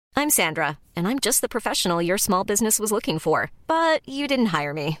I'm Sandra, and I'm just the professional your small business was looking for. But you didn't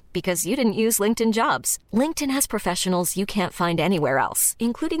hire me because you didn't use LinkedIn Jobs. LinkedIn has professionals you can't find anywhere else,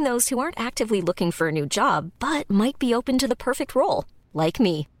 including those who aren't actively looking for a new job, but might be open to the perfect role, like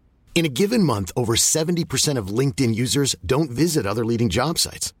me. In a given month, over 70% of LinkedIn users don't visit other leading job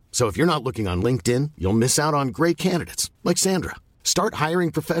sites. So if you're not looking on LinkedIn, you'll miss out on great candidates like Sandra. Start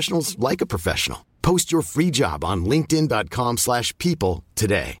hiring professionals like a professional. Post your free job on linkedin.com/people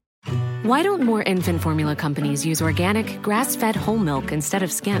today. Why don't more infant formula companies use organic, grass-fed whole milk instead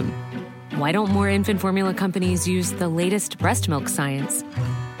of skim? Why don't more infant formula companies use the latest breast milk science?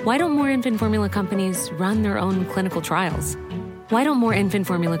 Why don't more infant formula companies run their own clinical trials? Why don't more infant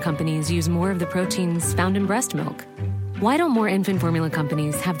formula companies use more of the proteins found in breast milk? Why don't more infant formula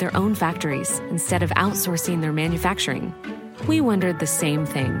companies have their own factories instead of outsourcing their manufacturing? We wondered the same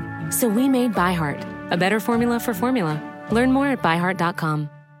thing. So we made ByHeart, a better formula for formula. Learn more at byheart.com.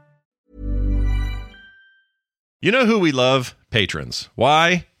 You know who we love? Patrons.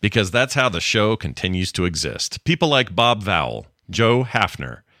 Why? Because that's how the show continues to exist. People like Bob Vowell, Joe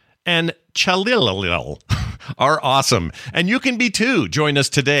Hafner, and Chalilil are awesome. And you can be too. Join us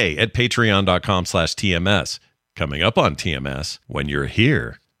today at patreon.com/TMS. Coming up on TMS, when you're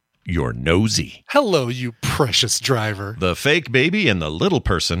here, you're nosy. Hello, you precious driver. The fake baby and the little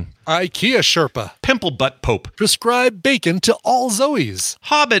person. IKEA Sherpa. Pimple butt pope. Prescribe bacon to all Zoes.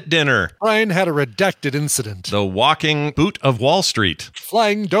 Hobbit dinner. Brian had a redacted incident. The walking boot of Wall Street.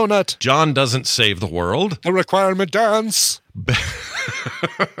 Flying donut. John doesn't save the world. The requirement dance.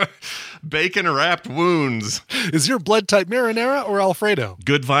 Bacon-wrapped wounds. Is your blood type marinara or Alfredo?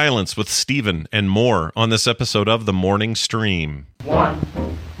 Good violence with Steven and more on this episode of The Morning Stream. 1.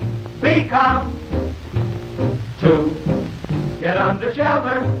 Be calm. 2. Get under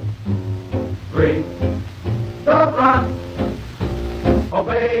shelter. 3. Don't run.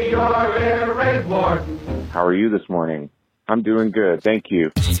 Obey your air raid warden. How are you this morning? I'm doing good, thank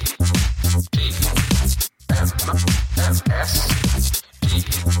you.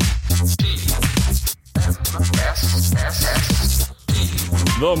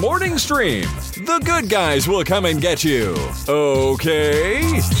 The Morning Stream. The good guys will come and get you.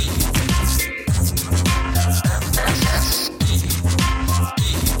 Okay?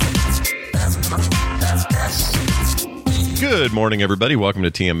 Good morning, everybody. Welcome to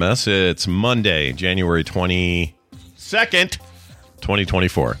TMS. It's Monday, January 22nd,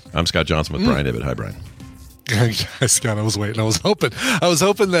 2024. I'm Scott Johnson with Brian David. Hi, Brian. Scott, I was waiting. I was hoping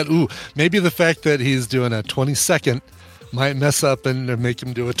that, maybe the fact that he's doing a 22nd might mess up and make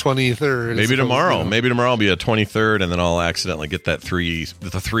him do a 23rd. Maybe tomorrow. Maybe tomorrow will be a 23rd, and then I'll accidentally get that 3.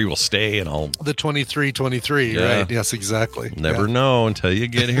 The 3 will stay, and I'll... The 23, yeah. Right? Yes, exactly. Never know until you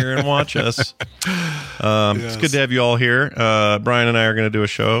get here and watch us. Yes. It's good to have you all here. Brian and I are going to do a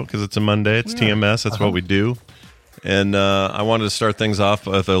show because it's a Monday. It's TMS. That's what we do. And I wanted to start things off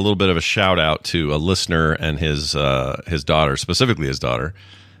with a little bit of a shout-out to a listener and his daughter, specifically his daughter.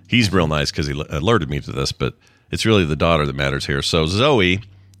 He's real nice because he alerted me to this, but it's really the daughter that matters here. So Zoe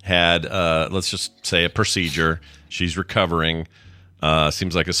had, let's just say, a procedure. She's recovering.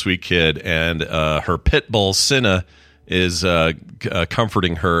 Seems like a sweet kid. And her pit bull, Cinna, is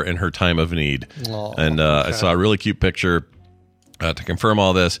comforting her in her time of need. Aww, and I saw a really cute picture to confirm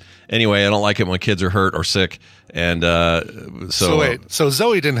all this. Anyway, I don't like it when kids are hurt or sick. And so wait. So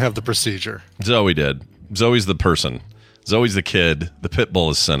Zoe didn't have the procedure. Zoe did. Zoe's the person. Zoe's the kid. The pit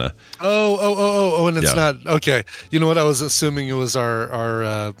bull is Cinna. Oh, and it's not okay. You know what? I was assuming it was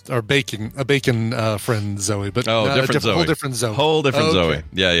our bacon friend Zoe, but different Zoe. Whole different Zoe. Whole different Zoe.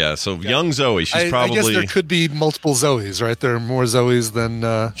 Yeah. So young Zoe. She's probably. I guess there could be multiple Zoes, right? There are more Zoes than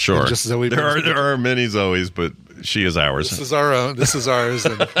sure. Than just Zoe. There are many Zoes, but she is ours. This is our own. This is ours,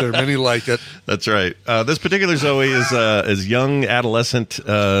 and there are many like it. That's right. This particular Zoe is young adolescent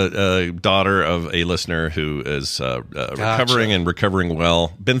daughter of a listener who is recovering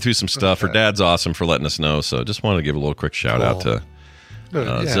well. Been through some stuff. Okay. Her dad's awesome for letting us know. So just wanted to give a little quick shout out to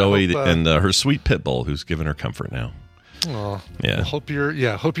Zoe and her sweet pit bull, who's giving her comfort now. Oh, yeah. Well, hope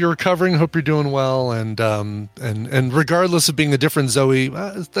you're recovering. Hope you're doing well. And regardless of being a different Zoe,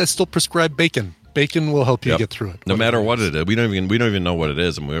 I still prescribe bacon. Bacon will help you get through it. No matter what it is. We don't even know what it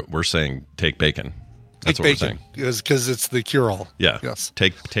is, and we're saying take bacon. That's take bacon because it's the cure-all. Yeah. Yes.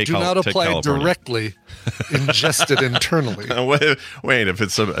 Do not apply it directly. Ingest it internally. Wait, if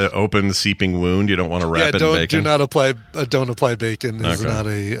it's an open seeping wound, you don't want to wrap it in bacon. Do not apply. Don't apply bacon. Is not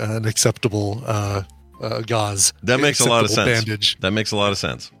an acceptable gauze. That makes a lot of sense. Bandage. That makes a lot of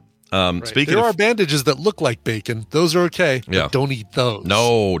sense. Speaking there of, are bandages that look like bacon. Those are okay. Yeah. But don't eat those.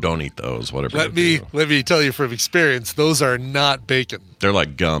 no, don't eat those. Whatever. Let you do. me tell you from experience, those are not bacon. They're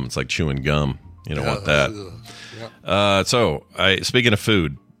like gum. It's like chewing gum. You don't want that. Yeah. So, speaking of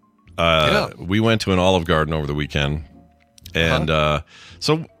food, we went to an Olive Garden over the weekend, and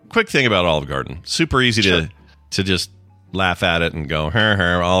so quick thing about Olive Garden: super easy to just laugh at it and go,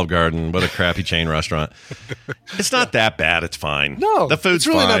 Olive Garden, what a crappy chain restaurant. It's not that bad. It's fine. No, the food's it's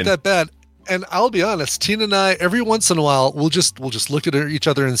really fine. not that bad. And I'll be honest, Tina and I, every once in a while, we'll just look at each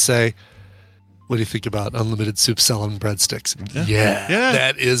other and say, "What do you think about unlimited soup, salad, and breadsticks?" Yeah,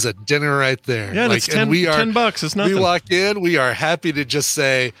 that is a dinner right there. Yeah, it's $10. It's nothing. We walk in, we are happy to just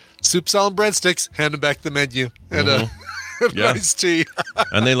say, "Soup, salad, and breadsticks." Hand them back the menu and a nice tea.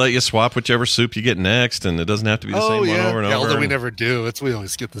 And they let you swap whichever soup you get next, and it doesn't have to be the same one over and over. Although we never do. We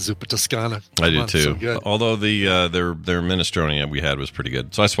always get the zuppa Toscana. I do too. So good. Although their minestrone that we had was pretty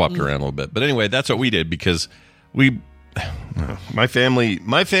good, so I swapped around a little bit. But anyway, that's what we did because my family,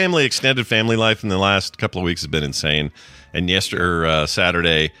 extended family life in the last couple of weeks has been insane. And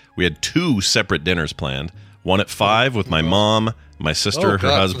Saturday we had 2 separate dinners planned. One at 5 with my mom, my sister,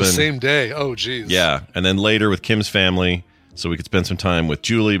 her husband. The same day. Oh, geez. Yeah, and then later with Kim's family, so we could spend some time with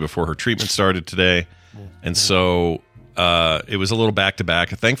Julie before her treatment started today. And so it was a little back-to-back.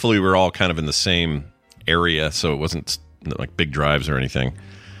 Thankfully, we were all kind of in the same area, so it wasn't like big drives or anything.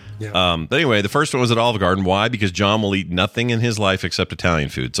 Yeah. But anyway, the first one was at Olive Garden. Why? Because John will eat nothing in his life except Italian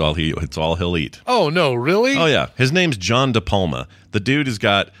food. It's all he'll eat. Oh, no, really? Oh, yeah. His name's John De Palma. The dude has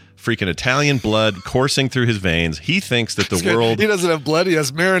got freaking Italian blood coursing through his veins. He thinks that the world... He doesn't have blood. He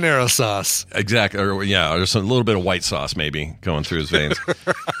has marinara sauce. Exactly. Or there's a little bit of white sauce maybe going through his veins.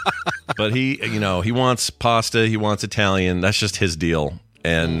 But he wants pasta. He wants Italian. That's just his deal.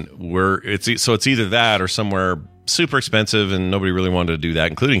 And it's either that or somewhere super expensive, and nobody really wanted to do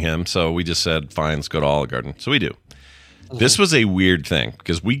that, including him. So we just said, fine, let's go to Olive Garden. So we do. This was a weird thing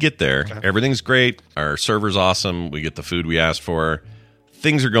because we get there. Everything's great. Our server's awesome. We get the food we asked for.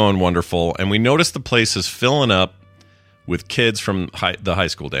 Things are going wonderful, and we notice the place is filling up with kids from the high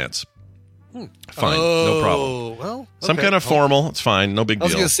school dance. Fine, no problem. Well, some kind of formal, it's fine, no big deal. I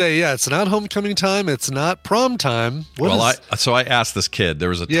was going to say, it's not homecoming time, it's not prom time. So I asked this kid. There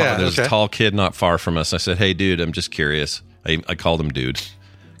was a tall kid not far from us. I said, "Hey, dude, I'm just curious." I called him dude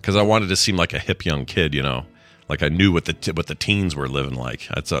because I wanted to seem like a hip young kid, like I knew what the teens were living like.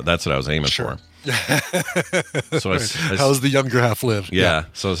 That's what I was aiming for. So how's the younger half live? Yeah.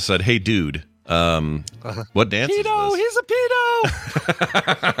 So I said, "Hey, dude, what dance is this?" He's a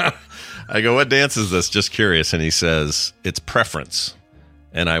pedo. I go, "What dance is this?" Just curious. And he says, "It's preference."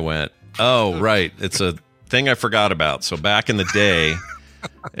 And I went, "Oh, right. It's a thing I forgot about." So back in the day,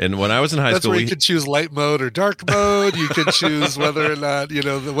 and when I was in high school, where you could choose light mode or dark mode. You could choose whether or not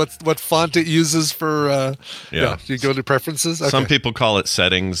what font it uses for. You go to preferences. Okay. Some people call it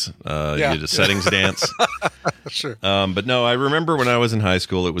settings. You do settings dance. Sure. But no, I remember when I was in high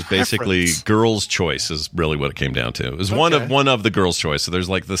school, it was basically girls' choice is really what it came down to. It was one of the girls' choice. So there's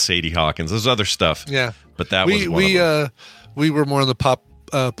like the Sadie Hawkins. There's other stuff. Yeah, but that was one of them. We were more in the pop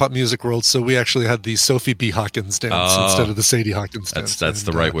music world, so we actually had the Sophie B. Hawkins dance instead of the Sadie Hawkins dance. That's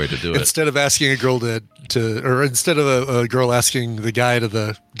the right way to do it. Instead of asking a girl or instead of a girl asking the guy to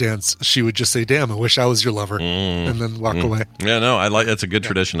the dance, she would just say, "Damn, I wish I was your lover," and then walk away. Yeah, no, that's a good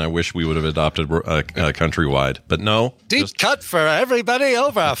tradition. I wish we would have adopted countrywide, but no. Deep cut for everybody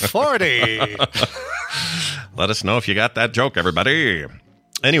over 40. Let us know if you got that joke, everybody.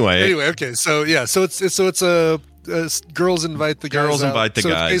 Anyway, okay, so it's a. Girls invite the guys. Girls invite the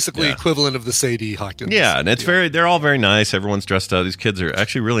guys. It's basically equivalent of the Sadie Hawkins. Yeah, and they're all very nice. Everyone's dressed up. These kids are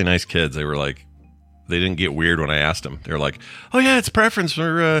actually really nice kids. They were like, they didn't get weird when I asked them. They were like, "Oh yeah, it's preference.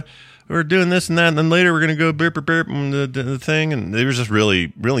 We're doing this and that, and then later we're gonna go burp and the thing." And they were just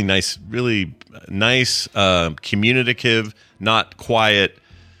really nice, communicative, not quiet,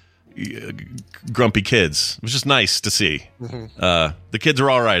 grumpy kids. It was just nice to see. The kids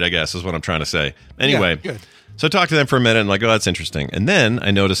are all right, I guess, is what I'm trying to say. Anyway. Yeah, good. So I talked to them for a minute and like, oh, that's interesting. And then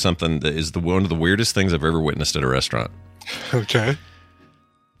I noticed something that is one of the weirdest things I've ever witnessed at a restaurant. Okay.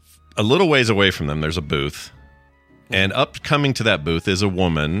 A little ways away from them, there's a booth. And up coming to that booth is a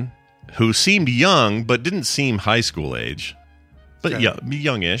woman who seemed young, but didn't seem high school age. But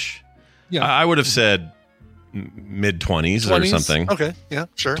youngish. Yeah. I would have said mid-20s or something. Okay, yeah,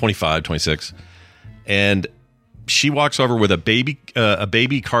 sure. 25, 26. And she walks over with a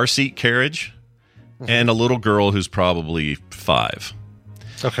baby car seat carriage. And a little girl who's probably 5.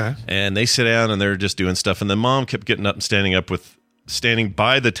 Okay. And they sit down and they're just doing stuff. And then mom kept getting up and standing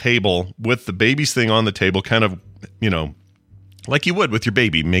by the table with the baby's thing on the table, kind of, like you would with your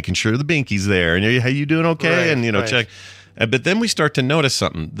baby, making sure the binky's there and hey, you doing okay? Right, and check. But then we start to notice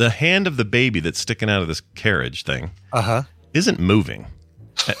something. The hand of the baby that's sticking out of this carriage thing isn't moving.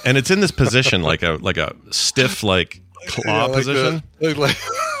 And it's in this position like a stiff claw position.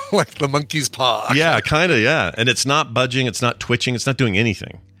 Like the monkey's paw. Yeah, kind of, yeah. And it's not budging, it's not twitching, it's not doing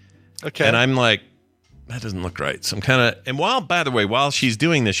anything. Okay. And I'm like, that doesn't look right. So I'm kind of, and while she's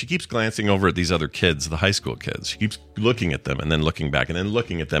doing this, she keeps glancing over at these other kids, the high school kids. She keeps looking at them and then looking back and then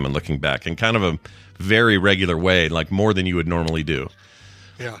looking at them and looking back in kind of a very regular way, like more than you would normally do.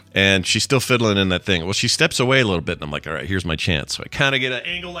 Yeah. And she's still fiddling in that thing. Well, she steps away a little bit and I'm like, all right, here's my chance. So I kind of get an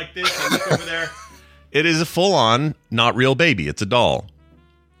angle like this and look over there. It is a full-on, not real baby. It's a doll.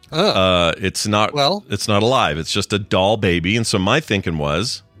 It's not alive. It's just a doll baby. And so my thinking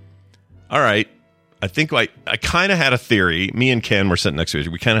was, all right, I think I kind of had a theory. Me and Ken were sitting next to each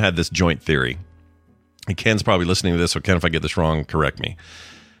other. We kind of had this joint theory. And Ken's probably listening to this, so Ken, if I get this wrong, correct me.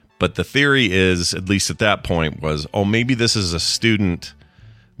 But the theory is, at least at that point, was, maybe this is a student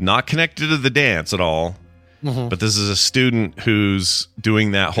not connected to the dance at all, but this is a student who's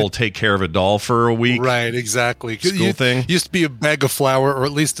doing that whole take care of a doll for a week. Right, exactly. School thing. Used to be a bag of flour, or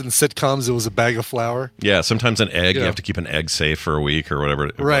at least in sitcoms, it was a bag of flour. Yeah, sometimes an egg. You have to keep an egg safe for a week or whatever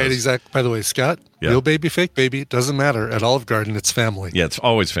it right, was. Exactly. By the way, Scott, real baby, fake baby, doesn't matter. At Olive Garden, it's family. Yeah, it's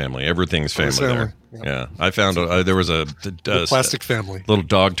always family. Everything's family there. Yeah. I found there was a plastic family. Little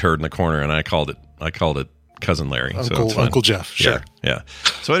dog turd in the corner, and I called it Cousin Larry. Uncle Jeff, sure. Yeah.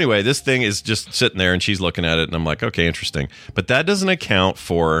 So anyway, this thing is just sitting there and she's looking at it and I'm like, okay, interesting. But that theory doesn't account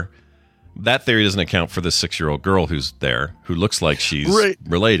for the 6-year-old girl who's there, who looks like she's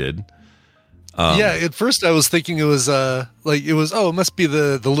related. At first I was thinking it was it must be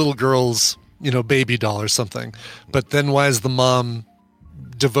the little girl's, baby doll or something. But then why is the mom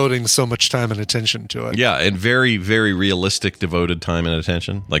devoting so much time and attention to it? Yeah, and very, very realistic devoted time and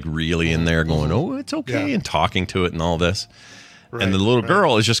attention, like really in there going, it's okay, and talking to it and all this. Right, and the little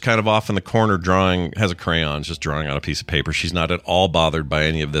girl is just kind of off in the corner has a crayon, just drawing on a piece of paper. She's not at all bothered by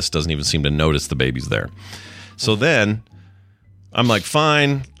any of this, doesn't even seem to notice the baby's there. So then I'm like,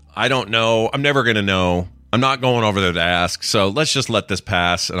 fine, I don't know. I'm never going to know. I'm not going over there to ask, so let's just let this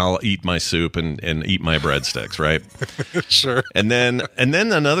pass, and I'll eat my soup and eat my breadsticks, right? Sure. And then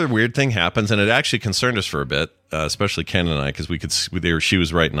another weird thing happens, and it actually concerned us for a bit, especially Ken and I, because she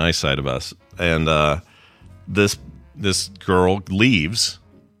was right in eyesight of us, and this girl leaves,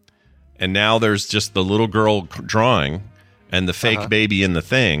 and now there's just the little girl drawing and the fake baby in the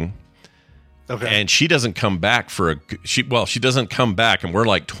thing. Okay. And she doesn't come back she doesn't come back, and we're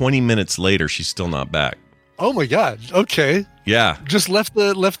like 20 minutes later, she's still not back. Oh my God. Okay. Yeah. Just left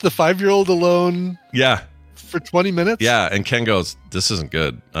the 5-year-old alone. Yeah. For 20 minutes. Yeah. And Ken goes, this isn't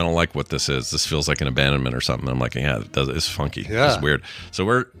good. I don't like what this is. This feels like an abandonment or something. I'm like, yeah, it does. It's funky. Yeah. It's weird. So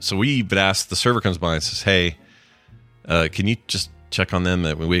we asked, the server comes by and says, hey, can you just check on them?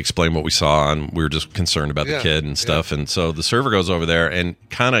 We explained what we saw, and we were just concerned about the kid and stuff. And so the server goes over there and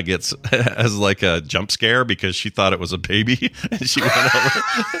kind of gets as like a jump scare because she thought it was a baby, and she went over.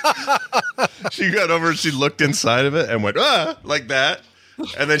 She got over and she looked inside of it and went like that.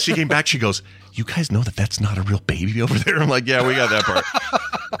 And then she came back. She goes, "You guys know that that's not a real baby over there?" I'm like, "Yeah, we got that part."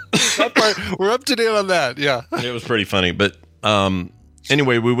 That part, we're up to date on that. Yeah, it was pretty funny, but.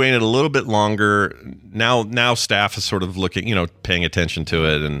 Anyway, we waited a little bit longer. Now staff is sort of looking, paying attention to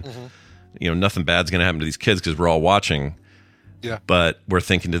it, and nothing bad's going to happen to these kids because we're all watching. Yeah. But we're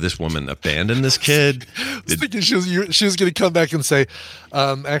thinking, did this woman abandon this kid? I was thinking she was going to come back and say,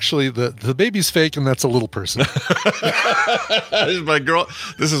 actually, the baby's fake, and that's a little person. This is my girl.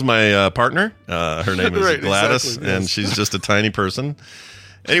 This is my partner. Her name is Gladys, exactly, and she's just a tiny person.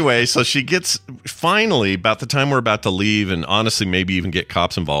 Anyway, so she gets, finally, about the time we're about to leave, and honestly maybe even get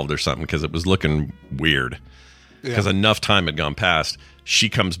cops involved or something because it was looking weird because enough time had gone past, she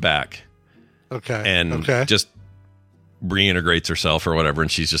comes back. Okay. And just reintegrates herself or whatever, and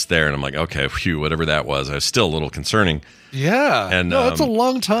she's just there, and I'm like, okay, phew, whatever that was. I was still a little concerning. Yeah. And no, that's a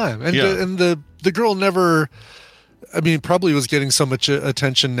long time. And, the girl never... probably was getting so much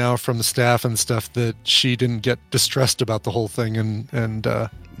attention now from the staff and stuff that she didn't get distressed about the whole thing. And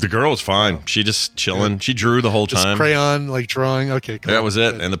the girl was fine. She just chilling. She drew the whole time. Just crayon, drawing. Okay, cool. That was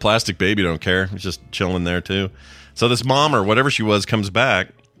it. And the plastic baby don't care. It's just chilling there too. So this mom or whatever she was comes back,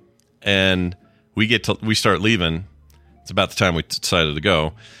 and we start leaving. It's about the time we decided to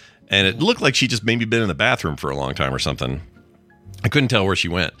go, and it looked like she just maybe been in the bathroom for a long time or something. I couldn't tell where she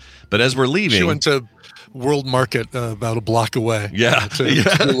went. But as we're leaving, she went to World Market about a block away. Yeah.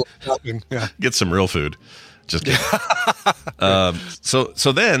 To shopping. Yeah. Get some real food. Just kidding. So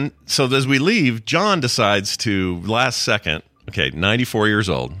as we leave, John decides to last second, Okay, 94 years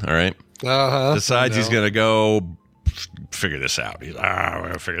old. All right. Decides he's going to go figure this out. He's I'm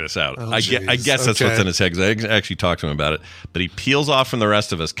going to figure this out. I guess that's what's in his head. I actually talked to him about it. But he peels off from the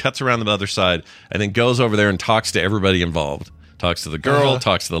rest of us, cuts around the other side, and then goes over there and talks to everybody involved. Talks to the girl,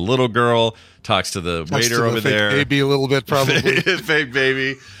 talks to the little girl, talks to the waiter over there. Baby a little bit, probably. Fake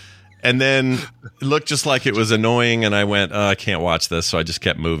baby. And then it looked just like it was annoying, and I went, I can't watch this, so I just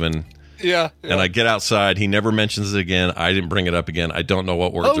kept moving. Yeah. And I get outside. He never mentions it again. I didn't bring it up again. I don't know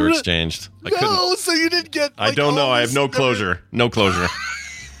what words were exchanged. So you didn't get... I don't know. I have no closure. No closure.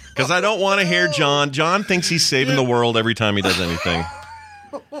 Because I don't want to hear John. John thinks he's saving the world every time he does anything.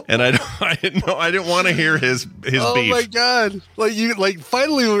 And I didn't want to hear his beef. Oh my God!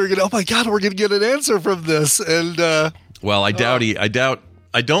 Finally we were gonna. Oh my God, we're gonna get an answer from this. And well, I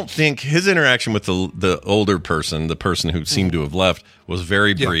don't think his interaction with the older person, the person who seemed to have left, was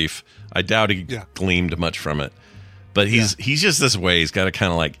very brief. I doubt he gleamed much from it. But he's just this way. He's got to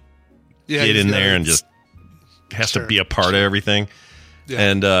kind of like get in there and just has to be a part of everything. Yeah.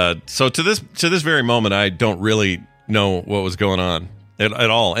 And so to this very moment, I don't really know what was going on.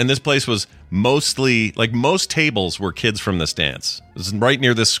 At all. And this place was mostly, like most tables were kids from this dance. It was right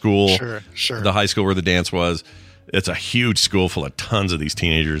near this school, the high school where the dance was. It's a huge school full of tons of these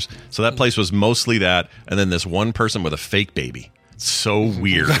teenagers. So that place was mostly that. And then this one person with a fake baby. So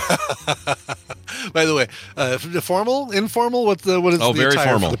weird. By the way, formal, informal, what is the very attire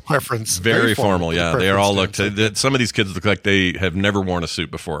formal. For the preference? Very formal, yeah. They are all some of these kids look like they have never worn a suit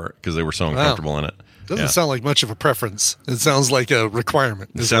before because they were so uncomfortable in it. Doesn't sound like much of a preference. It sounds like a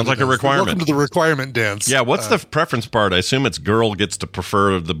requirement. It sounds like a requirement. Welcome to the requirement dance. Yeah, what's the preference part? I assume it's girl gets to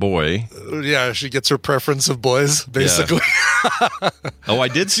prefer the boy. Yeah, she gets her preference of boys, basically. Yeah. Oh, I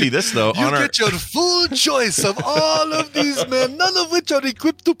did see this, though. You get your full choice of all of these men, none of which are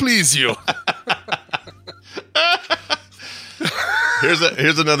equipped to please you.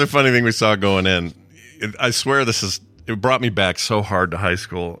 Here's another funny thing we saw going in. I swear it brought me back so hard to high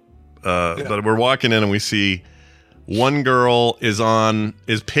school. But we're walking in and we see one girl is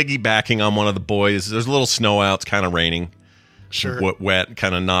piggybacking on one of the boys. There's a little snow out. It's kind of raining. Sure. Wet,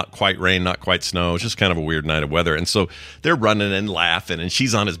 kind of not quite rain, not quite snow. It's just kind of a weird night of weather. And so they're running and laughing, and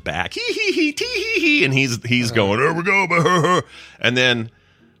she's on his back. Hee hee hee tee hee hee, and he's going, here we go. And then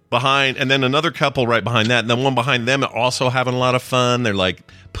another couple right behind that, and then one behind them also having a lot of fun. They're like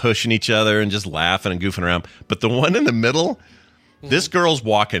pushing each other and just laughing and goofing around. But the one in the middle, this girl's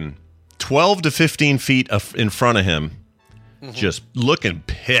walking 12 to 15 feet in front of him, just looking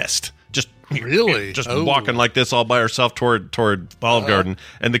pissed. Just walking like this all by herself toward Olive Garden,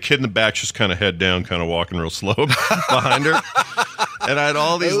 and the kid in the back just kind of head down, kind of walking real slow behind her. And I had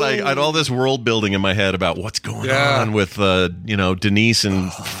all these all this world building in my head about what's going on with Denise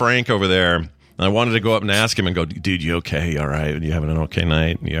and Frank over there. And I wanted to go up and ask him and go, dude, you okay? You all right? You having an okay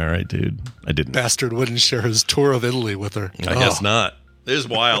night? You all right, dude? I didn't. Bastard wouldn't share his tour of Italy with her. I guess not. It was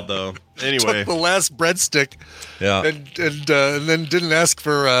wild, though. Anyway, took the last breadstick, and then didn't ask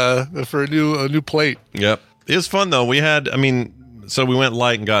for a new plate. Yep, it was fun though. We went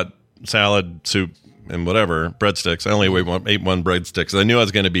light and got salad, soup, and whatever breadsticks. I only ate one breadstick because I knew I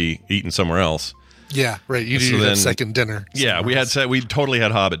was going to be eating somewhere else. Yeah, right. You did a second dinner. Yeah, we totally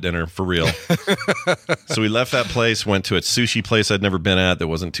had Hobbit dinner for real. So we left that place, went to a sushi place I'd never been at that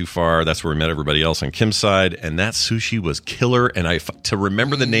wasn't too far. That's where we met everybody else on Kim's side, and that sushi was killer. And to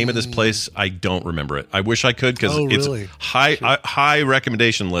remember the name of this place, I don't remember it. I wish I could because it's high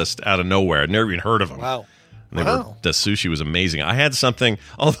recommendation list out of nowhere. I'd never even heard of them. Wow. The sushi was amazing. I had something,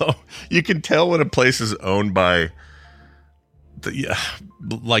 although you can tell when a place is owned by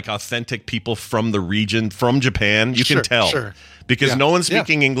like authentic people from the region, from Japan, you can tell because no one's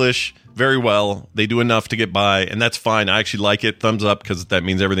speaking English very well. They do enough to get by, and that's fine. I actually like it. Thumbs up, because that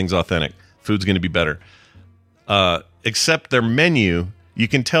means everything's authentic. Food's going to be better. Except their menu, you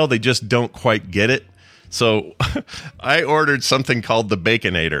can tell they just don't quite get it. So I ordered something called the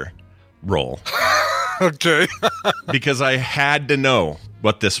Baconator roll. Okay. Because I had to know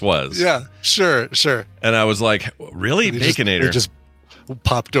what this was. Yeah, sure. And I was like, really? Baconator? They just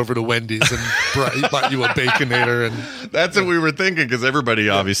popped over to Wendy's and bought you a Baconator. And that's what we were thinking, because everybody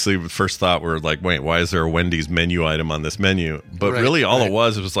obviously first thought were like, wait, why is there a Wendy's menu item on this menu? But really all it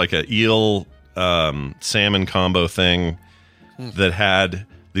was like a eel salmon combo thing that had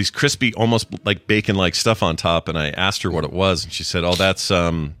these crispy, almost like bacon-like stuff on top. And I asked her what it was, and she said, oh, that's...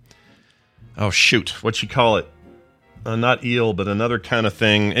 what'd you call it? Not eel, but another kind of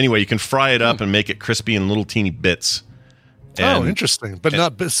thing. Anyway, you can fry it up and make it crispy in little teeny bits. Interesting.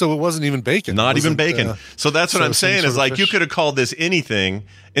 But so it wasn't even bacon. Not even bacon. So that's what I'm saying is like you could have called this anything.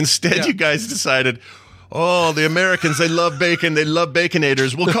 Instead, you guys decided, Oh, the Americans, they love bacon. They love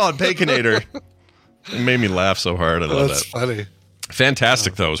Baconators. We'll call it Baconator. It made me laugh so hard. I love That's funny.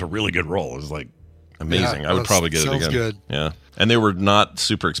 Fantastic, though. It was a really good role. It was like amazing. I would probably get it again. Good. Yeah. And they were not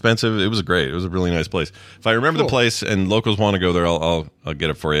super expensive. It was great. It was a really nice place. If I remember the place and locals want to go there, I'll get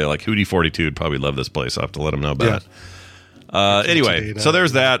it for you. Like Hootie 42 would probably love this place. I'll have to let them know about it. Anyway, so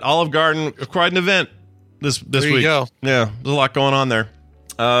there's that. Olive Garden, quite an event this week. There you go. Yeah, there's a lot going on there.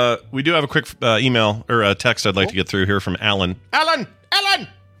 We do have a quick email or a text I'd like to get through here from Alan. Alan!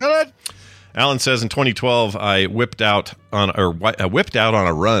 Alan says in 2012 I whipped out on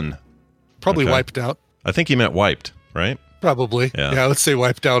a run. Probably wiped out. I think he meant wiped, right? Probably. Yeah, let's say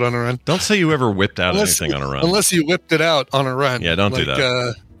wiped out on a run. Don't say you ever whipped out anything on a run. Unless you whipped it out on a run. Yeah, don't do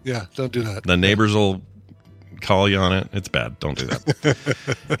that. Don't do that. The neighbors will call you on it. It's bad. Don't do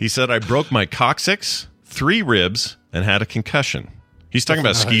that. He said, I broke my coccyx, 3 ribs, and had a concussion. He's talking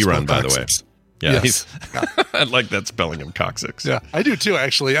about a ski run, by the way. Yeah, yes. I like that spelling of coccyx. Yeah, I do too,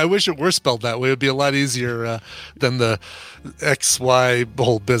 actually. I wish it were spelled that way. It would be a lot easier than the XY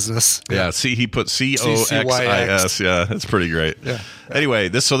whole business. Yeah, see, he put COXIS. Yeah, that's pretty great. Yeah. Anyway,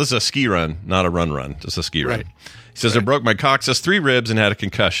 this is a ski run, not a run, just a ski run. Right. He says, I broke my coccyx, 3 ribs, and had a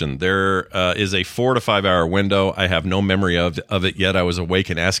concussion. There is a 4 to 5 hour window. I have no memory of it yet. I was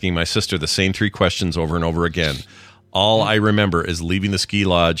awake and asking my sister the same 3 questions over and over again. All I remember is leaving the ski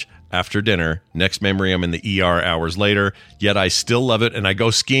lodge after dinner. Next memory, I'm in the ER hours later. Yet I still love it, and I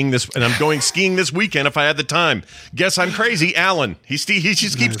go skiing and I'm going skiing this weekend if I had the time. Guess I'm crazy, Alan. He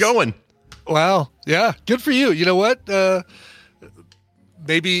just keeps going. Wow. Yeah. Good for you. You know what?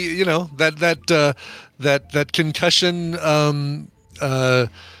 Maybe that concussion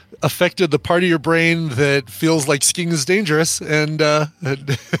affected the part of your brain that feels like skiing is dangerous, and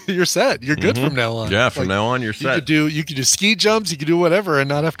you're set. You're good from now on. Yeah, from now on, you're set. You could do ski jumps, you could do whatever, and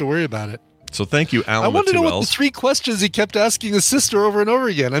not have to worry about it. So thank you, Alan. I want to know what the 3 questions he kept asking his sister over and over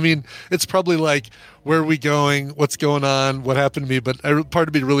again. I mean, it's probably like, where are we going? What's going on? What happened to me? But part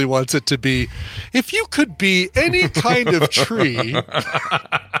of me really wants it to be, if you could be any kind of tree.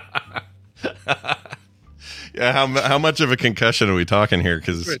 Yeah, how much of a concussion are we talking here?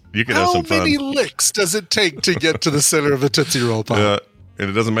 Because you could have some fun. How many licks does it take to get to the center of a Tootsie Roll pop? And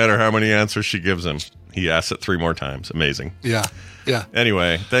it doesn't matter how many answers she gives him. He asks it 3 more times. Amazing. Yeah.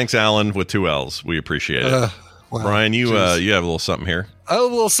 Anyway, thanks, Alan, with 2 L's. We appreciate it. Wow. Brian, you have a little something here. A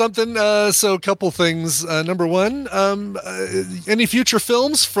little something. So a couple things. Number one, any future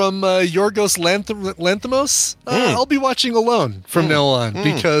films from Yorgos Lanthimos? I'll be watching alone from now on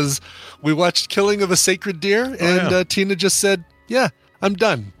because we watched Killing of a Sacred Deer, and Tina just said, "Yeah, I'm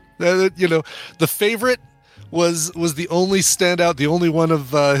done." The Favorite was the only standout, the only one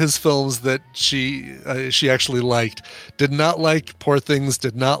of his films that she actually liked. Did not like Poor Things.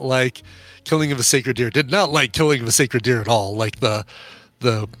 Did not like Killing of a Sacred Deer. Did not like Killing of a Sacred Deer at all. Like the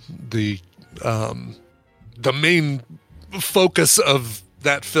main focus of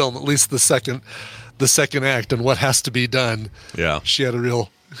that film, at least the second act and what has to be done. Yeah, she had a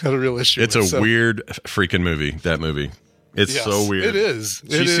real issue. It's a weird freaking movie. That movie. It's so weird. It is.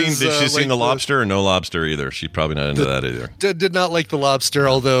 Did she seen The Lobster or No Lobster either? She's probably not into that either. Did not like The Lobster,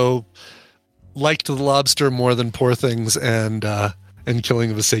 although liked The Lobster more than Poor Things and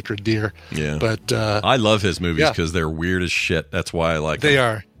Killing of a Sacred Deer. Yeah. But I love his movies because they're weird as shit. That's why I like them. They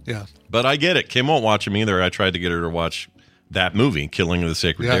are. Yeah. But I get it. Kim won't watch them either. I tried to get her to watch that movie, Killing of the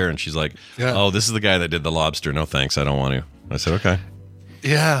Sacred Deer, and she's like, "Oh, this is the guy that did The Lobster. No thanks. I don't want to." I said, "Okay."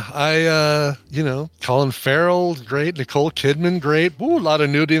 Yeah, Colin Farrell, great. Nicole Kidman, great. Ooh, a lot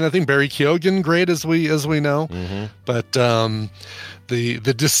of nudity, and I think Barry Keoghan, great as we know. Mm-hmm. But the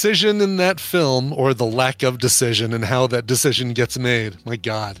decision in that film, or the lack of decision, and how that decision gets made, my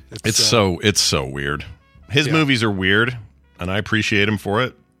God, it's so weird. His movies are weird, and I appreciate him for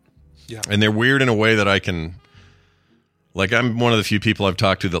it. Yeah, and they're weird in a way that I can. Like, I'm one of the few people I've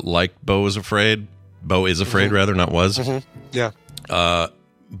talked to that like Beau is Afraid. Beau is Afraid, rather, not was. Mm-hmm. Yeah.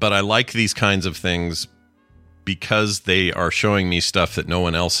 But I like these kinds of things because they are showing me stuff that no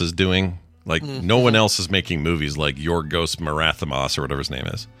one else is doing. Like, no one else is making movies like Yorgos Lanthimos or whatever his name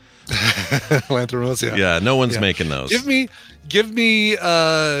is. Lanthimos, yeah. Yeah, no one's making those. Give me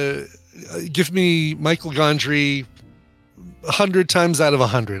Michael Gondry 100 times out of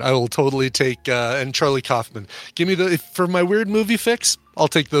 100. I will totally take, and Charlie Kaufman. Give me for my weird movie fix, I'll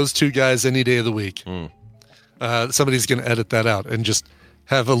take those 2 guys any day of the week. Somebody's going to edit that out and just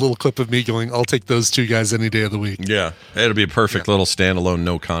have a little clip of me going, I'll take those 2 guys any day of the week. Yeah. It'll be a perfect little standalone,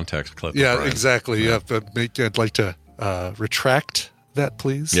 no context clip. Yeah, exactly. Yeah. I'd like to retract that,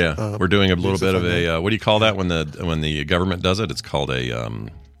 please. Yeah. We're doing a little bit of a, what do you call that when the government does it? It's called a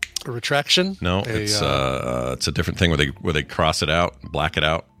A retraction? No, it's a different thing where they cross it out, black it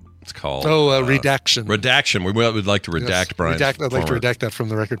out. It's called redaction. Redaction. We would like to redact Brian. I'd like to redact that from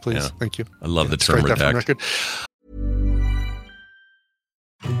the record, please. Yeah. Thank you. I love the term Strike that from the redact. record.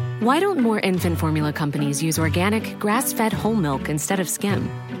 Why don't more infant formula companies use organic, grass-fed whole milk instead of skim?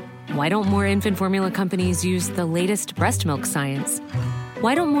 Why don't more infant formula companies use the latest breast milk science?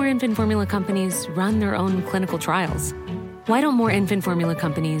 Why don't more infant formula companies run their own clinical trials? Why don't more infant formula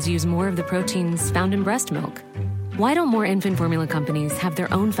companies use more of the proteins found in breast milk? Why don't more infant formula companies have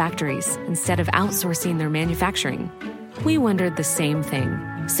their own factories instead of outsourcing their manufacturing? We wondered the same thing.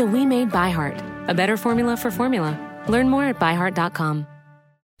 So we made ByHeart, a better formula for formula. Learn more at byheart.com.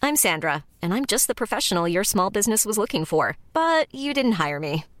 I'm Sandra, and I'm just the professional your small business was looking for. But you didn't hire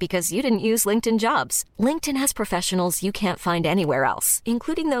me because you didn't use LinkedIn Jobs. LinkedIn has professionals you can't find anywhere else,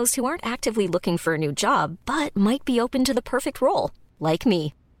 including those who aren't actively looking for a new job, but might be open to the perfect role, like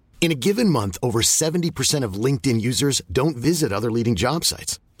me. In a given month, over 70% of LinkedIn users don't visit other leading job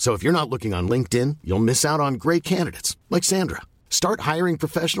sites. So if you're not looking on LinkedIn, you'll miss out on great candidates like Sandra. Start hiring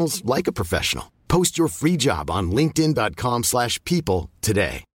professionals like a professional. Post your free job on linkedin.com/people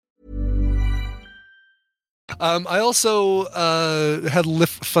today. I also had a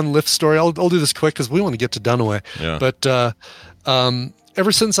fun Lyft story. I'll do this quick because we want to get to Dunaway. Yeah. But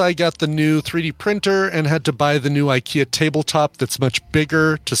ever since I got the new 3D printer and had to buy the new IKEA tabletop that's much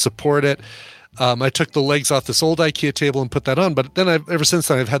bigger to support it, I took the legs off this old IKEA table and put that on. But then ever since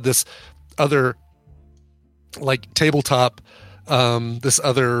then, I've had this other tabletop, this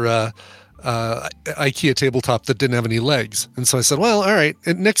other IKEA tabletop that didn't have any legs. And so I said, well, all right.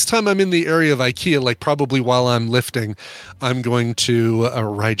 And next time I'm in the area of IKEA, like probably while I'm lifting, I'm going to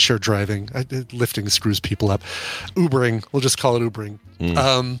rideshare driving. Lifting screws people up. Ubering. We'll just call it Ubering.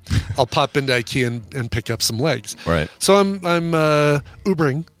 I'll pop into IKEA and pick up some legs. Right. So I'm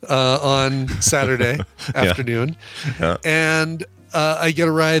Ubering on Saturday afternoon. Yeah. And I get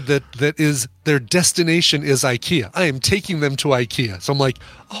a ride that is their destination is IKEA. I am taking them to IKEA. So I'm like,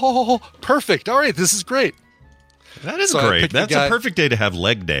 oh, perfect. All right, this is great. That is great. That's a perfect day to have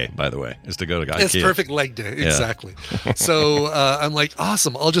leg day, by the way, is to go to IKEA. It's perfect leg day. Exactly. So I'm like,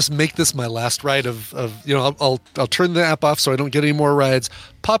 awesome. I'll just make this my last ride of I'll turn the app off so I don't get any more rides.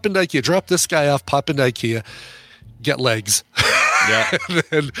 Pop into IKEA, drop this guy off, pop into IKEA, get legs. Yeah.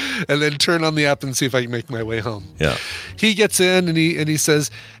 and then turn on the app and see if I can make my way home. Yeah. He gets in and he says,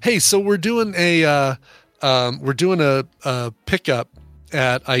 "Hey, so we're doing a pickup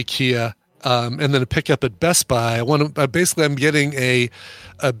at IKEA, and then a pickup at Best Buy. I'm getting a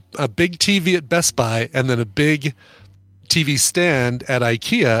big TV at Best Buy and then a big TV stand at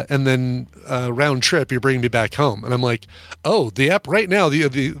IKEA, and then round trip, you're bringing me back home." And I'm like, "Oh, the app right now,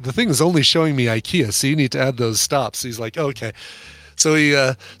 the thing is only showing me IKEA, so you need to add those stops." He's like, oh, "Okay." So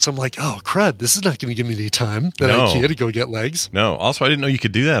I'm like, "Oh, crud, this is not going to give me any time at IKEA to go get legs." No. Also, I didn't know you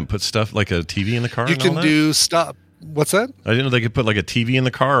could do that and put stuff like a TV in the car. You can do stop. What's that? I didn't know they could put like a TV in the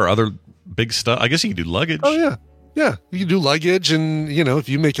car or other big stuff. I guess you could do luggage. Oh, yeah. Yeah, you can do luggage, and if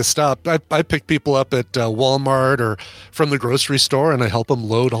you make a stop, I pick people up at Walmart or from the grocery store, and I help them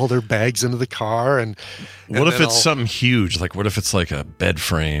load all their bags into the car. And what if it's something huge? Like, what if it's like a bed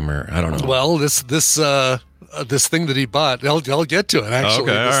frame, or I don't know? Well, this thing that he bought, I'll get to it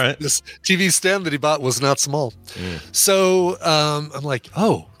actually. Okay, all right. This TV stand that he bought was not small, so I'm like,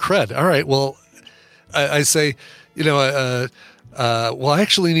 oh, crud! All right, well, I say, well, I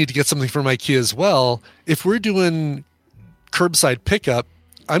actually need to get something from IKEA as well. If we're doing curbside pickup,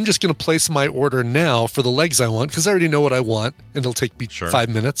 I'm just going to place my order now for the legs I want because I already know what I want, and it'll take me 5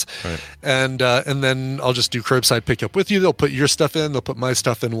 minutes. Right. And then I'll just do curbside pickup with you. They'll put your stuff in, they'll put my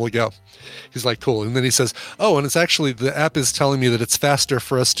stuff in, and we'll go. He's like, cool. And then he says, oh, and it's actually, the app is telling me that it's faster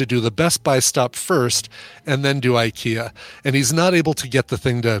for us to do the Best Buy stop first and then do IKEA. And he's not able to get the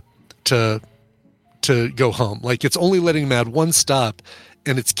thing to go home. Like, it's only letting him add one stop,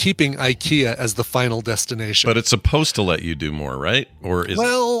 and it's keeping IKEA as the final destination. But it's supposed to let you do more, right? Or is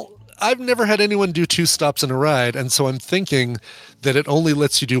I've never had anyone do 2 stops in a ride, and so I'm thinking that it only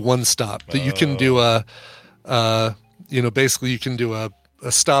lets you do 1 stop. That you can do basically you can do a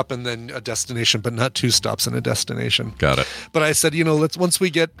stop and then a destination, but not 2 stops in a destination. Got it. But I said, let's once we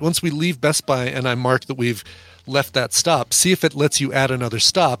leave Best Buy and I mark that we've left that stop, see if it lets you add another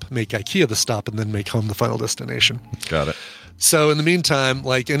stop, make IKEA the stop, and then make home the final destination. Got it. So in the meantime,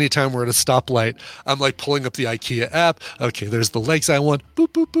 like anytime we're at a stoplight, I'm like pulling up the IKEA app. Okay, there's the legs I want. Boop,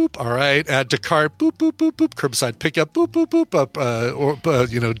 boop, boop. All right, add to cart. Boop, boop, boop, boop. Curbside pickup. Boop, boop, boop. Up.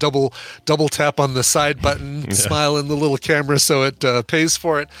 Double tap on the side button. Yeah. Smile in the little camera so it pays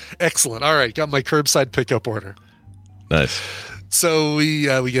for it. Excellent. All right, got my curbside pickup order. Nice. So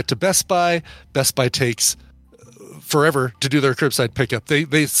we get to Best Buy. Best Buy takes forever to do their curbside pickup.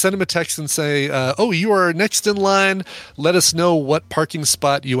 They send him a text and say, oh, you are next in line. Let us know what parking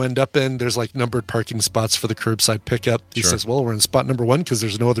spot you end up in. There's like numbered parking spots for the curbside pickup. He says, well, we're in spot number 1 because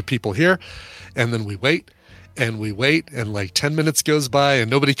there's no other people here. And then we wait. And like 10 minutes goes by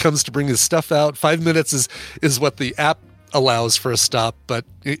and nobody comes to bring his stuff out. 5 minutes is what the app allows for a stop. But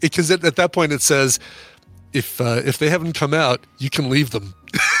because at that point it says, if they haven't come out, you can leave them.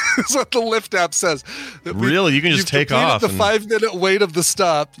 That's what the Lyft app says. Really? You can just take off. The 5-minute wait of the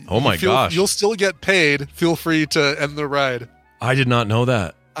stop. Oh my gosh. You'll still get paid. Feel free to end the ride. I did not know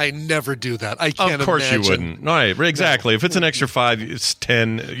that. I never do that. I can't imagine. Of course you wouldn't. Right, exactly. If it's an extra 5, it's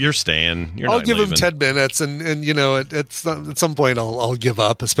 10, you're staying. You're I'll not give leaving. them 10 minutes, and you know, at some point I'll give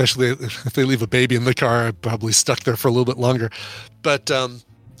up, especially if they leave a baby in the car. I'm probably stuck there for a little bit longer. But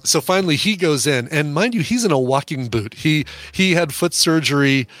so finally he goes in, and mind you, he's in a walking boot. He had foot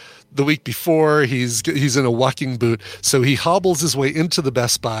surgery the week before. He's in a walking boot, so he hobbles his way into the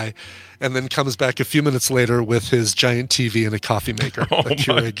Best Buy, and then comes back a few minutes later with his giant TV and a coffee maker, a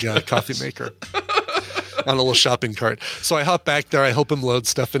Keurig coffee maker, on a little shopping cart. So I hop back there. I help him load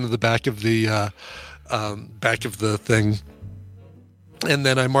stuff into the back of the thing, and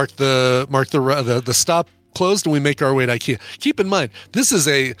then I mark the stop closed, and we make our way to IKEA. Keep in mind, this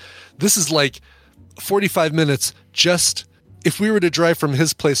is like 45 minutes just. If we were to drive from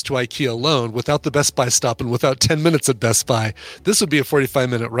his place to IKEA alone without the Best Buy stop and without 10 minutes at Best Buy, this would be a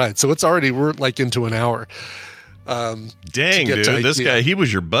 45-minute ride. So we're like into an hour. Dang, dude. This guy, he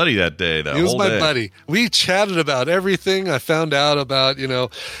was your buddy that day. He was my buddy. We chatted about everything. I found out about,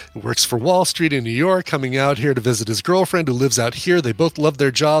 works for Wall Street in New York, coming out here to visit his girlfriend who lives out here. They both love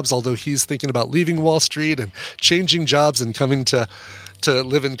their jobs, although he's thinking about leaving Wall Street and changing jobs and coming to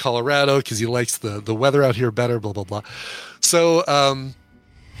live in Colorado because he likes the weather out here better, blah, blah, blah. So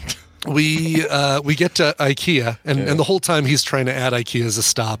we get to IKEA, and the whole time he's trying to add IKEA as a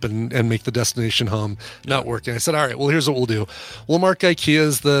stop and make the destination home. Not working. I said, all right, well, here's what we'll do. We'll mark IKEA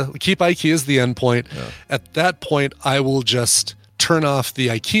as keep IKEA as the endpoint. Yeah. At that point, I will just turn off the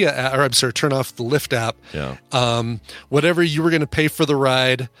turn off the Lyft app. Yeah. Whatever you were going to pay for the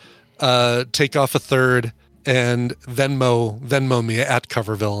ride, take off a third, and Venmo me at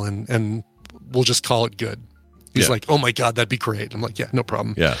Coverville, and we'll just call it good. He's like, oh my God, that'd be great. I'm like, yeah, no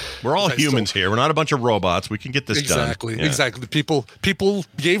problem. Yeah. We're all humans here. We're not a bunch of robots. We can get this done. Exactly. People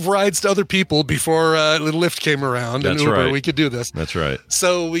gave rides to other people before Lyft came around. That's and Uber. right. We could do this. That's right.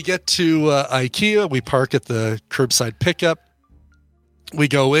 So we get to IKEA. We park at the curbside pickup. We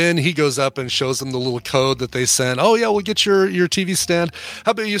go in. He goes up and shows them the little code that they sent. Oh, yeah, we'll get your TV stand.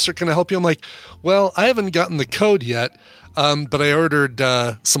 How about you, sir? Can I help you? I'm like, well, I haven't gotten the code yet, but I ordered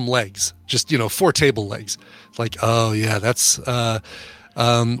some legs, just, 4 table legs. Like, oh, yeah, that's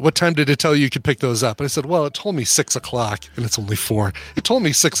what time did it tell you could pick those up? And I said, well, it told me 6 o'clock, and it's only 4. It told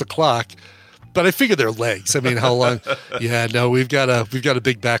me 6 o'clock, but I figured they're legs. I mean, how long? Yeah, no, we've got a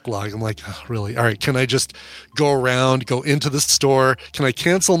big backlog. I'm like, oh, really? All right, can I just go around, go into the store? Can I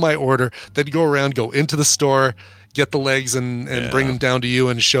cancel my order, then go around, go into the store, get the legs and bring them down to you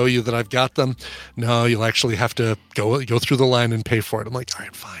and show you that I've got them? No, you'll actually have to go through the line and pay for it. I'm like, all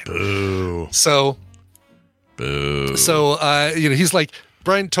right, fine. Boo. So he's like,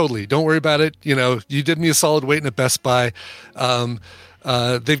 Brian, totally, don't worry about it. You did me a solid waiting at Best Buy.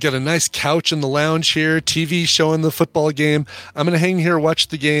 They've got a nice couch in the lounge here, TV showing the football game. I'm going to hang here, watch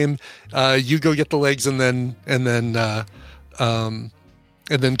the game. You go get the legs and then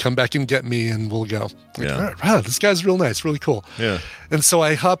come back and get me, and we'll go. Like, wow, this guy's real nice, really cool. Yeah. And so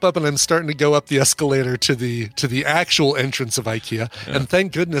I hop up and I'm starting to go up the escalator to the actual entrance of IKEA. Yeah. And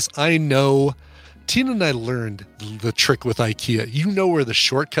thank goodness I know. Tina and I learned the trick with IKEA. You know where the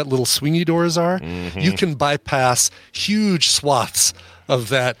shortcut little swingy doors are? Mm-hmm. You can bypass huge swaths of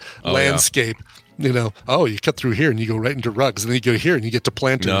that landscape. Yeah. You cut through here and you go right into rugs, and then you go here and you get to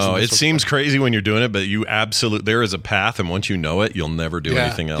planters. No, it seems crazy when you're doing it, but there is a path, and once you know it, you'll never do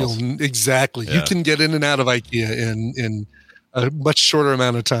anything else. Exactly. Yeah. You can get in and out of IKEA in a much shorter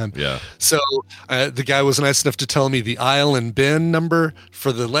amount of time. Yeah. So the guy was nice enough to tell me the aisle and bin number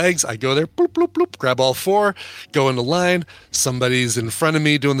for the legs. I go there, bloop, bloop, bloop, grab all 4, go into line. Somebody's in front of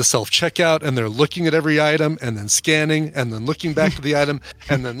me doing the self-checkout, and they're looking at every item and then scanning and then looking back at the item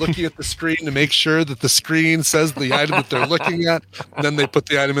and then looking at the screen to make sure that the screen says the item that they're looking at. And then they put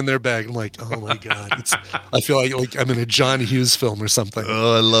the item in their bag. I'm like, oh my God. I feel like I'm in a John Hughes film or something.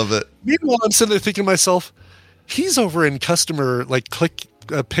 Oh, I love it. Meanwhile, I'm sitting there thinking to myself, he's over in customer click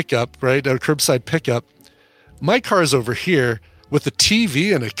pickup, right? Or curbside pickup. My car's over here with a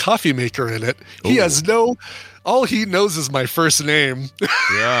TV and a coffee maker in it. He has no all he knows is my first name.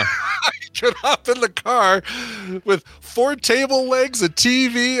 Yeah. I could hop in the car with 4 table legs, a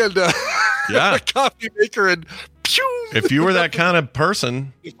TV, and a coffee maker, and pew! If you were that kind of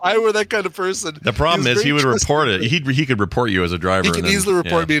person, if I were that kind of person, the problem is he would report it. He could report you as a driver. He could easily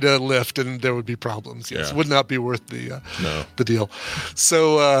report me to Lyft, and there would be problems. Yes, would not be worth the deal.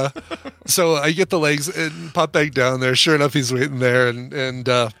 So so I get the legs and pop back down there. Sure enough, he's waiting there, and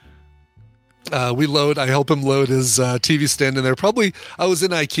we load. I help him load his TV stand in there. Probably, I was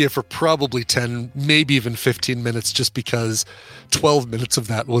in IKEA for probably 10, maybe even 15 minutes, just because 12 minutes of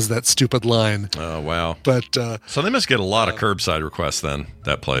that was that stupid line. Oh, wow. But so they must get a lot of curbside requests then,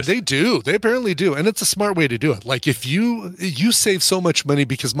 that place. They do. They apparently do. And it's a smart way to do it. Like, if you save so much money,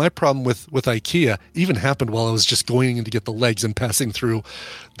 because my problem with IKEA even happened while I was just going in to get the legs and passing through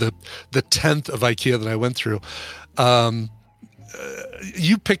the 10th of IKEA that I went through.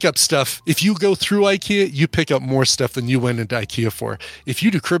 You pick up stuff. If you go through IKEA, you pick up more stuff than you went into IKEA for. If you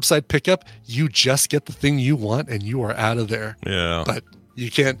do curbside pickup, you just get the thing you want and you are out of there. Yeah. But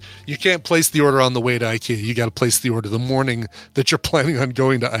you can't place the order on the way to IKEA. You got to place the order the morning that you're planning on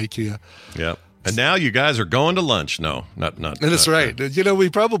going to IKEA. Yeah. And now you guys are going to lunch. No, not. And that's right. We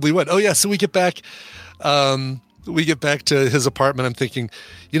probably went. Oh yeah. So we get back. We get back to his apartment. I'm thinking,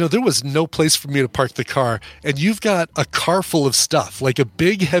 there was no place for me to park the car. And you've got a car full of stuff, like a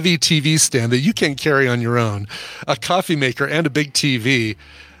big, heavy TV stand that you can't carry on your own, a coffee maker and a big TV.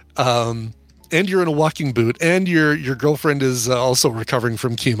 And you're in a walking boot. And your girlfriend is also recovering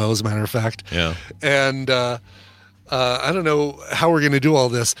from chemo, as a matter of fact. Yeah. And I don't know how we're going to do all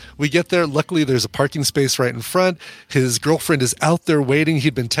this. We get there. Luckily, there's a parking space right in front. His girlfriend is out there waiting.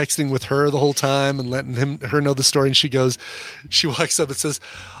 He'd been texting with her the whole time and letting her know the story. And she walks up and says,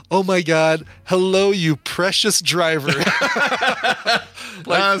 "Oh my God, hello, you precious driver."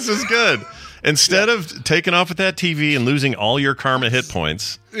 This is good. Instead of taking off with that TV and losing all your karma hit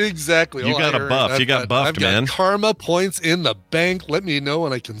points. Exactly. You got a buff. You got buffed, man. I've got karma points in the bank. Let me know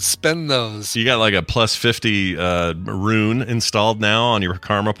when I can spend those. You got like a plus 50 rune installed now on your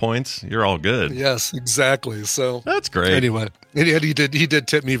karma points. You're all good. Yes, exactly. So that's great. Anyway, he did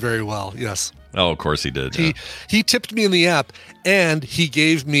tip me very well. Yes. Oh, of course he did. He tipped me in the app, and he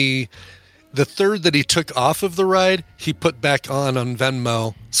gave me the third that he took off of the ride, he put back on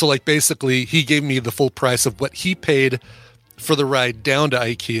Venmo. So like basically he gave me the full price of what he paid for the ride down to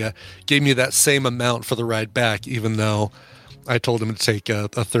IKEA, gave me that same amount for the ride back, even though I told him to take a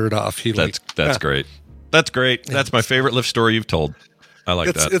third off. That's great. That's great. That's my favorite Lyft story you've told. I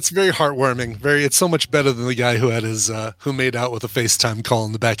like that. It's very heartwarming. It's so much better than the guy who had who made out with a FaceTime call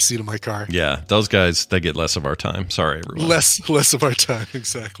in the back seat of my car. Yeah, those guys, they get less of our time. Sorry, everyone. Less of our time,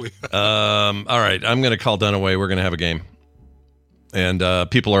 exactly. All right, I'm going to call Dunaway. We're going to have a game, and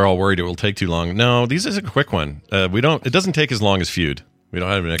people are all worried it will take too long. No, this is a quick one. It doesn't take as long as Feud. We don't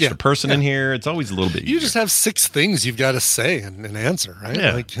have an extra person in here. It's always a little bit easier. You just have 6 things you've got to say and answer, right?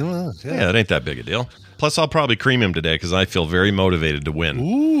 Yeah. Yeah, it ain't that big a deal. Plus, I'll probably cream him today because I feel very motivated to win.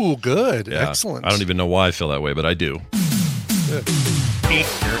 Ooh, good. Yeah. Excellent. I don't even know why I feel that way, but I do.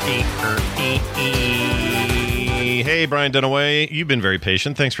 Hey, Brian Dunaway. You've been very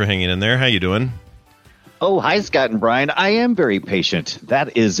patient. Thanks for hanging in there. How you doing? Oh, hi, Scott and Brian. I am very patient.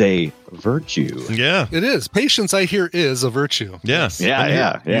 That is a virtue. Yeah. It is. Patience, I hear, is a virtue. Yes.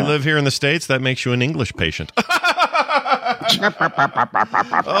 Yeah. You live here in the States, that makes you an English patient.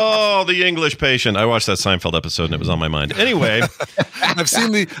 Oh, the English patient. I watched that Seinfeld episode and it was on my mind. Anyway. I've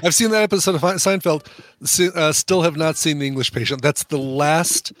seen that episode of Seinfeld. Still have not seen The English Patient. That's the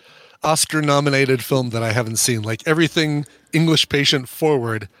last Oscar-nominated film that I haven't seen. Like everything English Patient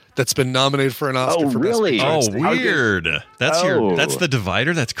forward that's been nominated for an Oscar for really? Best Picture. Oh, weird. That's the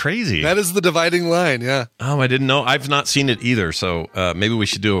divider? That's crazy. That is the dividing line, yeah. Oh, I didn't know. I've not seen it either, so maybe we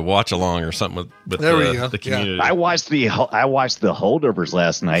should do a watch along or something with the community. Yeah. I watched the Holdovers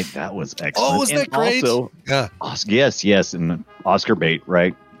last night. That was excellent. Oh, was that great? Also, yeah. Yes, and Oscar bait,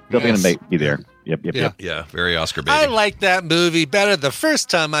 right? They're going to be there. Yep. Yeah, very Oscar bait. I liked that movie better the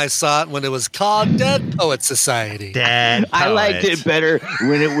first time I saw it when it was called Dead Poet Society. Dead Poet. I liked it better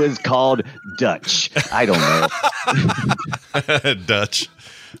when it was called Dutch. I don't know. Dutch.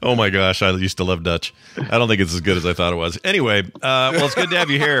 Oh my gosh, I used to love Dutch. I don't think it's as good as I thought it was. Anyway, well, it's good to have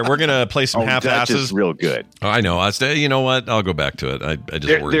you here. We're gonna play some half-asses. Dutch is real good. Oh, I know. You know what? I'll go back to it. I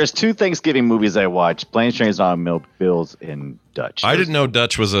just worried. There's 2 Thanksgiving movies I watched: Planes, Trains, and Automobiles and Dutch. I didn't know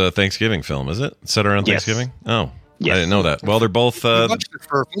Dutch was a Thanksgiving film. Is it set around Thanksgiving? Oh, yes. I didn't know that. Well, they're both. We watched it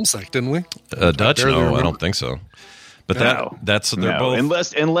for a film site, didn't we? Dutch? No, I don't think so. But they're both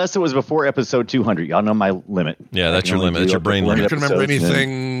unless it was before episode 200. Y'all know my limit. Yeah, that's your limit. That's your brain limit. You can remember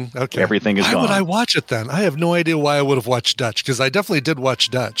anything. Okay, everything is gone. Why would I watch it then? I have no idea why I would have watched Dutch, because I definitely did watch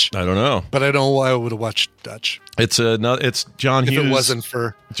Dutch. I don't know, but I don't know why I would have watched Dutch. It's John Hughes. If it wasn't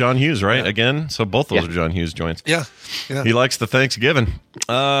for John Hughes, right? Again, so both those are John Hughes joints. Yeah. He likes the Thanksgiving.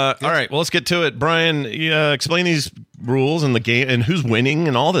 All right, well, let's get to it. Brian, explain these rules and the game and who's winning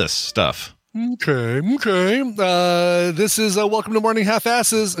and all this stuff. Okay. This is Welcome to Morning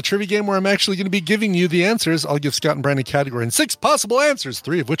Half-Asses, a trivia game where I'm actually going to be giving you the answers. I'll give Scott and Brian a category and 6 possible answers,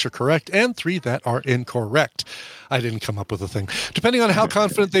 3 of which are correct and 3 that are incorrect. I didn't come up with a thing. Depending on how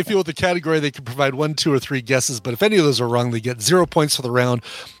confident they feel with the category, they can provide 1, 2, or 3 guesses, but if any of those are wrong, they get 0 points for the round.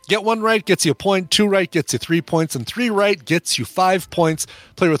 Get 1 right gets you a point, 2 right gets you 3 points, and 3 right gets you 5 points.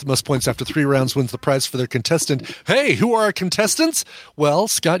 Player with the most points after 3 rounds wins the prize for their contestant. Hey, who are our contestants? Well,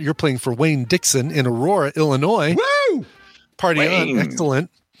 Scott, you're playing for Wayne Dixon in Aurora, Illinois. Woo! Party Wayne. on.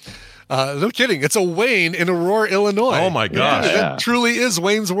 Excellent. No kidding. It's a Wayne in Aurora, Illinois. Oh, my gosh. That truly is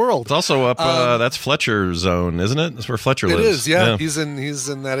Wayne's World. It's also up, that's Fletcher zone, isn't it? That's where Fletcher lives. It is, yeah. He's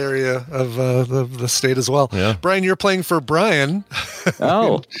in that area of the state as well. Yeah. Brian, you're playing for Brian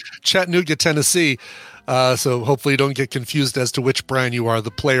in Chattanooga, Tennessee. So hopefully you don't get confused as to which Brian you are,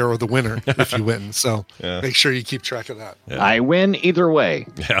 the player or the winner, if you win. So make sure you keep track of that. Yeah. I win either way.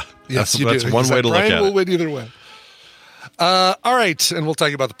 Yeah. Yes, that's one way to look at it. Brian will win either way. All right, and we'll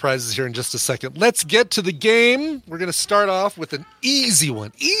talk about the prizes here in just a second. Let's get to the game. We're going to start off with an easy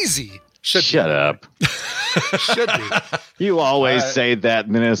one. Easy. Shut up. Should be. You always say that,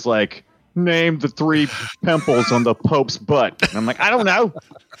 and then it's like, name the 3 pimples on the Pope's butt. And I'm like, I don't know.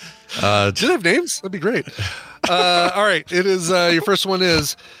 Do they have names? That'd be great. All right, it is. Your first one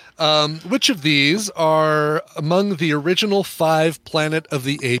is, which of these are among the original 5 Planet of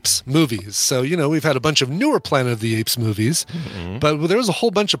the Apes movies? So, we've had a bunch of newer Planet of the Apes movies, but there was a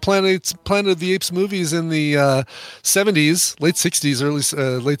whole bunch of Planet of the Apes movies in the 70s, late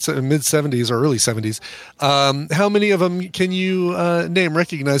 60s, mid 70s or early 70s. How many of them can you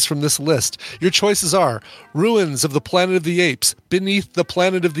recognize from this list? Your choices are Ruins of the Planet of the Apes, Beneath the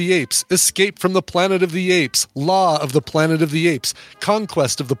Planet of the Apes, Escape from the Planet of the Apes, Law of the Planet of the Apes,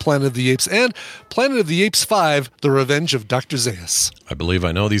 Conquest of the Planet of the Apes, and Planet of the Apes 5, The Revenge of Dr. Zaius. I believe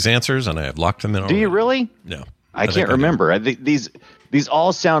I know these answers, and I have locked them in already. Do you really? No. I can't remember. These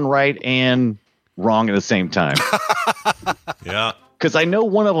all sound right and wrong at the same time. Yeah. Because I know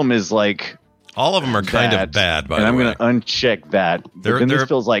one of them is like... All of them are kind of bad, by the way. And I'm going to uncheck that. Then this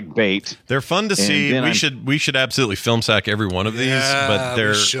feels like bait. They're fun to see. We should absolutely film sack every one of these, but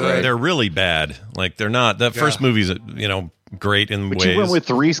they're really bad. Like, they're not. That first movie's, great in ways. You went with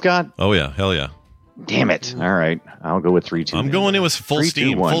 3, Scott? Oh, yeah. Hell yeah. Damn it. All right. I'll go with 3, 2. I'm going in with full 3,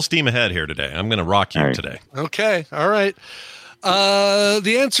 steam. 2, 1. Full steam ahead here today. I'm going to rock you today. Okay. All right.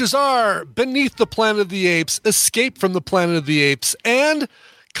 The answers are Beneath the Planet of the Apes, Escape from the Planet of the Apes, and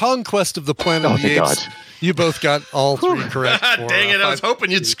Conquest of the Planet of the Apes. God. You both got all 3 correct. Dang it. I was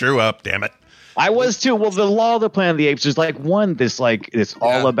hoping you'd screw up. Damn it. I was too. Well, the Law of the Planet of the Apes is like it's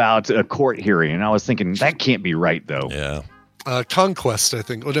all about a court hearing. And I was thinking that can't be right, though. Yeah. Conquest, I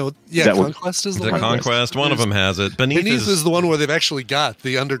think. Oh, no. Yeah, Conquest is the one. Conquest. One of them has it. Beneath is the one where they've actually got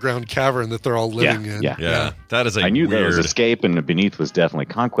the underground cavern that they're all living in. Yeah. That is I knew there was Escape, and Beneath was definitely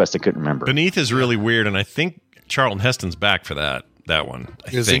Conquest. I couldn't remember. Beneath is really weird, and I think Charlton Heston's back for that one. I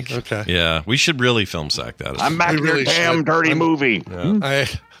think. He? Okay. Yeah. We should really film sack that. I'm back in your damn dirty movie. Yeah.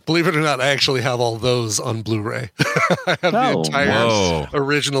 Believe it or not, I actually have all those on Blu-ray. I have the entire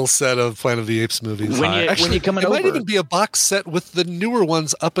original set of Planet of the Apes movies. When you coming over? It might even be a box set with the newer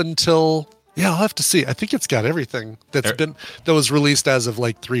ones up until... Yeah, I'll have to see. I think it's got everything that was released as of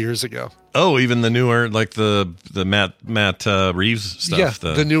like 3 years ago. Oh, even the newer, like the Matt Reeves stuff.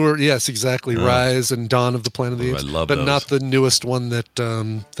 Yeah, the newer, yes, exactly. Rise and Dawn of the Planet of the Apes. I love but those. Not the newest one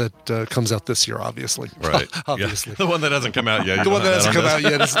that comes out this year, obviously. Right, obviously. The one that hasn't come out yet. The one that hasn't come out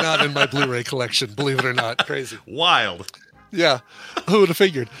yet is not in my Blu-ray collection. Believe it or not, crazy. Wild. Yeah, who would have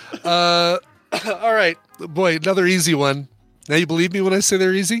figured? All right, boy, another easy one. Now you believe me when I say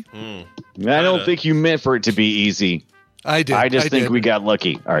they're easy? I don't think you meant for it to be easy. I did. I just think we got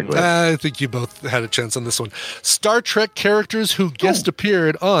lucky. All right, go ahead. I think you both had a chance on this one. Star Trek characters who guest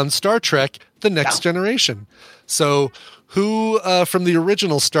appeared on Star Trek The Next Generation. So who from the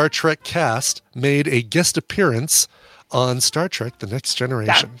original Star Trek cast made a guest appearance on Star Trek The Next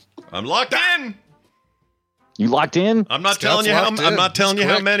Generation? I'm locked in. You locked in? I'm not telling you how. I'm not telling you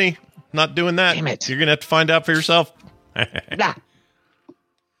how many. Not doing that. Damn it. You're gonna have to find out for yourself.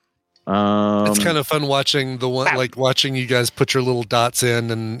 It's kind of fun watching watching you guys put your little dots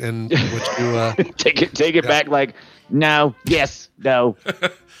in and what you take it back. Like no, yes, no.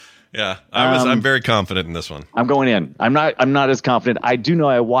 Yeah, I'm very confident in this one. I'm going in. I'm not as confident. I do know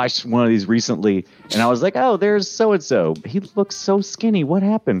I watched one of these recently, and I was like, oh, there's so and so. He looks so skinny. What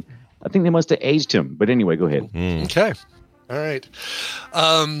happened? I think they must have aged him. But anyway, go ahead. Okay. All right.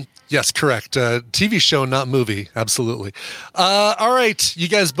 Yes, correct. TV show, not movie. Absolutely. All right. You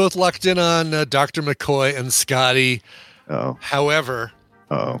guys both locked in on Dr. McCoy and Scotty. Oh. However,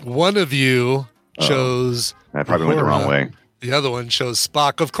 one of you chose. I probably went the wrong way. The other one chose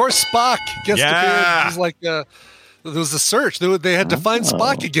Spock. Of course, Spock gets to be. It was like there was a search. They had to find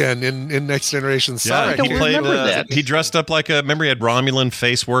Spock again in Next Generation. Sorry, I don't remember that. He dressed up like remember he had Romulan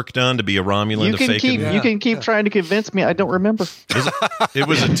face work done to be a Romulan to fake him. You can keep trying to convince me. I don't remember. It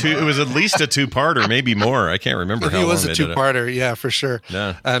was at least a two-parter, maybe more. I can't remember how long it was a two-parter. Yeah, for sure.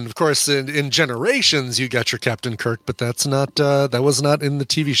 Yeah. And of course, in Generations, you got your Captain Kirk, but that's not that was not in the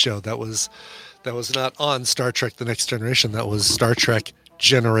TV show. That was not on Star Trek: The Next Generation. That was Star Trek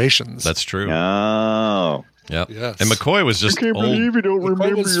Generations. That's true. Oh. Yeah. Yes. And McCoy was just I can't old. believe you don't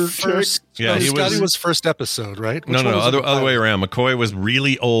remember your first. Yeah, Scotty was first episode, right? No, other way around. McCoy was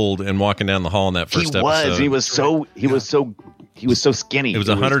really old and walking down the hall in that first episode. He was so skinny. It was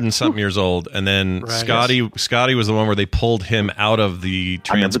 100 and something years old, and then Scotty was the one where they pulled him out of the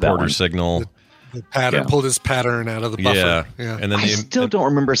transporter signal. The pattern pulled his pattern out of the buffer. Yeah. And then I still don't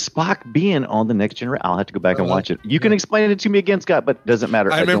remember Spock being on the Next Generation. I'll have to go back and watch it. You can explain it to me again, Scott, but it doesn't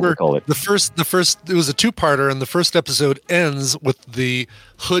matter. I remember don't recall it. The first. It was a two-parter, and the first episode ends with the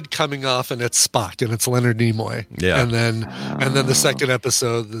hood coming off, and it's Spock, and it's Leonard Nimoy. Yeah. And then the second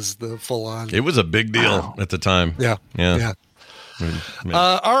episode is the full-on. It was a big deal at the time. Yeah.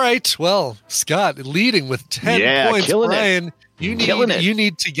 All right. Well, Scott leading with 10 points. Brian. You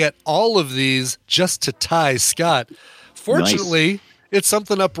need to get all of these just to tie Scott. Fortunately, it's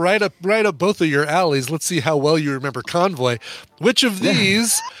something up right up both of your alleys. Let's see how well you remember Convoy. Which of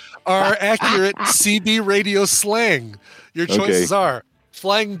these are accurate CB radio slang? Your choices are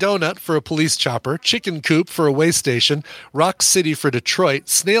Flying Donut for a police chopper, Chicken Coop for a way station, Rock City for Detroit,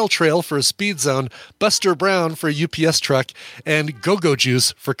 Snail Trail for a speed zone, Buster Brown for a UPS truck, and Go-Go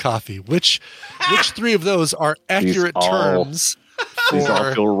Juice for coffee. Which three of those are accurate terms? These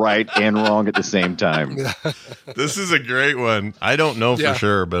all feel right and wrong at the same time. This is a great one. I don't know for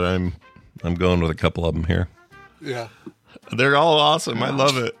sure, but I'm going with a couple of them here. Yeah. They're all awesome. I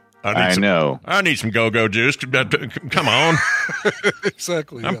love it. I need some Go-Go Juice. Come on.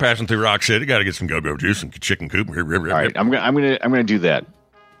 Exactly. I'm passing through Rock City. Got to get some Go-Go Juice and Chicken Coop. All right, I'm gonna do that.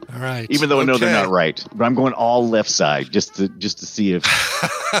 All right. Even though I know they're not right, but I'm going all left side just to see if.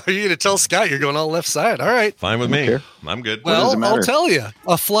 Are you going to tell Scott you're going all left side? All right. Fine with me. I'm good. Well, I'll tell you.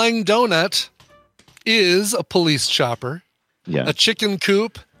 A Flying Donut is a police chopper. Yeah. A Chicken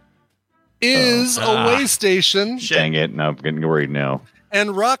Coop is a way station. Dang it! Now I'm getting worried now.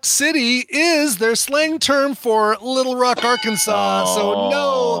 And Rock City is their slang term for Little Rock, Arkansas. So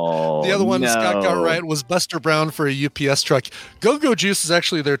no, the other one Scott got right was Buster Brown for a UPS truck. Go-Go Juice is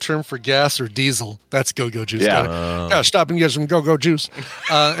actually their term for gas or diesel. That's Go-Go Juice. Yeah. Gotta stop and get some Go-Go Juice.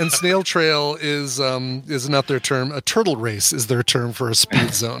 And Snail Trail is not their term. A turtle race is their term for a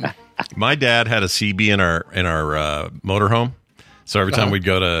speed zone. My dad had a CB in our motorhome. So every time we'd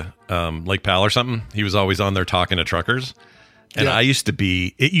go to Lake Powell or something, he was always on there talking to truckers. And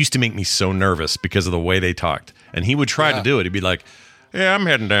it used to make me so nervous because of the way they talked. And he would try to do it. He'd be like, yeah, I'm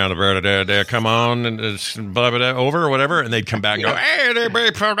heading down to there, come on, and it's blah, blah, blah, over or whatever. And they'd come back and go, hey,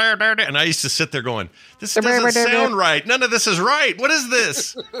 and I used to sit there going, this doesn't sound right. None of this is right. What is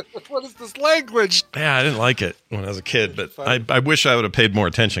this? What is this language? Yeah, I didn't like it when I was a kid, but I wish I would have paid more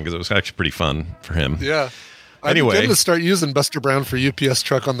attention because it was actually pretty fun for him. Yeah. Anyway, I'm going to start using Buster Brown for UPS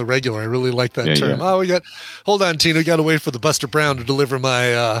truck on the regular. I really like that term. Yeah. Hold on, Tina. We got to wait for the Buster Brown to deliver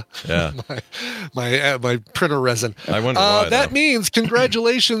my my printer resin. I wonder why. That means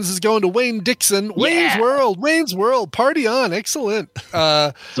congratulations is going to Wayne Dixon. Wayne's World, party on! Excellent.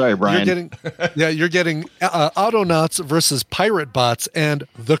 Sorry, Brian. You're getting Autonauts versus Pirate Bots and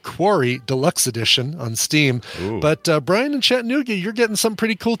The Quarry Deluxe Edition on Steam. Ooh. But Brian and Chattanooga, you're getting some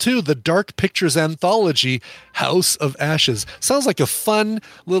pretty cool too. The Dark Pictures Anthology. House of Ashes sounds like a fun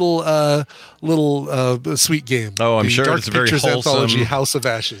little sweet game. Oh, I'm sure it's a very wholesome anthology. House of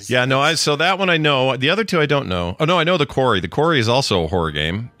Ashes. Yeah, no, so that one I know. The other two I don't know. Oh no, I know The Quarry. The Quarry is also a horror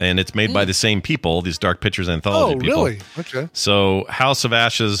game, and it's made by the same people. These Dark Pictures Anthology people. Oh, really? Okay. So House of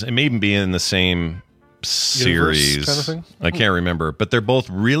Ashes, it may even be in the same series. Kind of thing? I can't remember, but they're both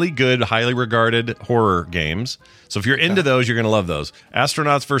really good, highly regarded horror games. So if you're into those, you're going to love those.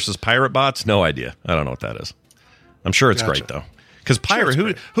 Astronauts versus Pirate Bots, no idea. I don't know what that is. I'm sure it's great though. Because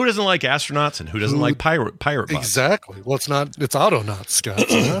who doesn't like astronauts and who doesn't like pirate bots? Exactly. Well, it's Autonauts,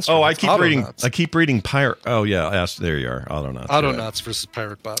 Scott. I keep reading pirate. Oh yeah, there you are. Autonauts versus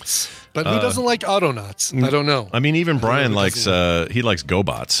pirate bots. But who doesn't like Autonauts? I don't know. I mean, even Brian likes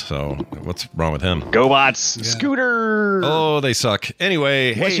GoBots. So what's wrong with him? GoBots, Scooter. Oh, they suck.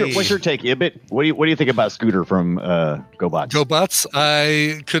 Anyway, what's your take, Ibit? What do you think about Scooter from GoBots? GoBots.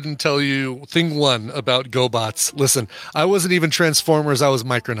 I couldn't tell you thing one about GoBots. Listen, I wasn't even Transformers. I was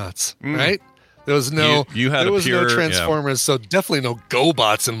Micronauts. Right. There was no no Transformers, so definitely no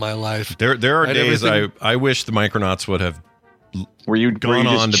GoBots in my life. There are days I wish the Micronauts would have gone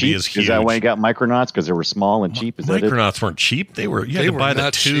on to be as huge. Is that why you got Micronauts? Because they were small and cheap? Micronauts weren't cheap. You had to buy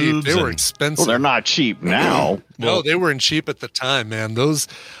the tubes. They were expensive. Well, they're not cheap now. No, they weren't cheap at the time, man.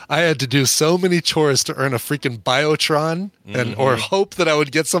 I had to do so many chores to earn a freaking Biotron or hope that I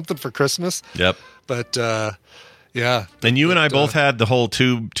would get something for Christmas. Yep. But yeah. And you and I both had the whole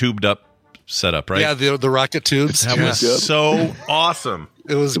tubed up setup, right? Yeah, the rocket tubes. That was so awesome.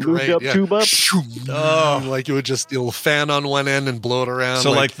 It was great. Tube up. Like it would just it'll fan on one end and blow it around.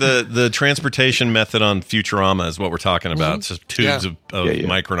 So like the transportation method on Futurama is what we're talking about. It's just tubes of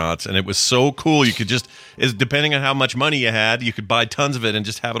Micronauts, and it was so cool. You could depending on how much money you had, you could buy tons of it and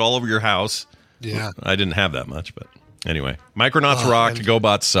just have it all over your house. Yeah, I didn't have that much, but anyway, Micronauts rocked.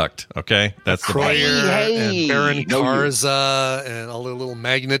 GoBots sucked. Okay, that's the and Baron Karza and all the little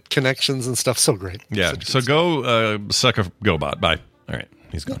magnet connections and stuff. So great. Yeah. So go suck a GoBot. Bye. All right,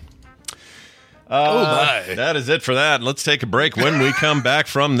 he's gone. That is it for that. Let's take a break. When we come back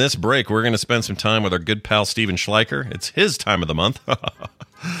from this break, we're going to spend some time with our good pal Steven Schleicher. It's his time of the month.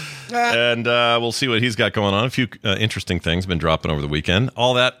 And we'll see what he's got going on. A few interesting things been dropping over the weekend.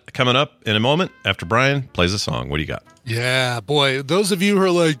 All that coming up in a moment after Brian plays a song. What do you got? Yeah, boy, those of you who are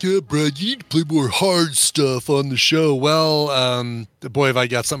like, yeah, Brad, you need to play more hard stuff on the show. Well, boy, have I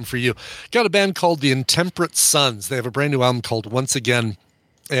got something for you. Got a band called the Intemperate Sons. They have a brand new album called Once Again.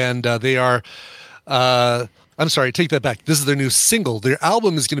 And they are, I'm sorry, take that back. This is their new single. Their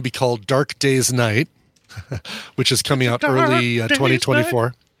album is going to be called Dark Days Night, which is coming out early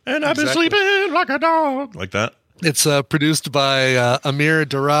 2024. And I've been sleeping like a dog. Like that. It's produced by Amir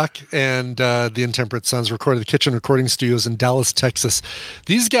Darak and the Intemperate Sons, recorded at the Kitchen Recording Studios in Dallas, Texas.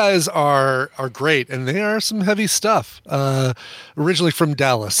 These guys are great, and they are some heavy stuff. Originally from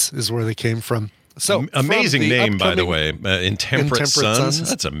Dallas is where they came from. So amazing name, by the way, Intemperate Sons.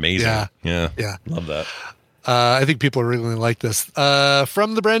 That's amazing. Yeah. Love that. I think people really like this.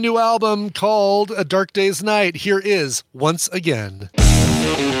 From the brand new album called A Dark Day's Night, here is Once Again.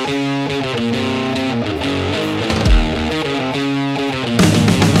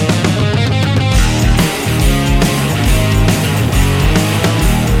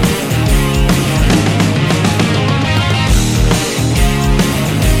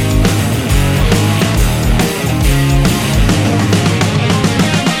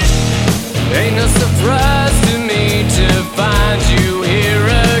 Ain't no surprise to me to find you here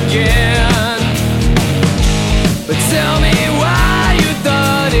again. But tell me why you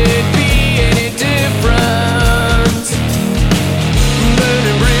thought it'd be any different.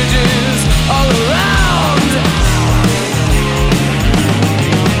 Burning bridges all around.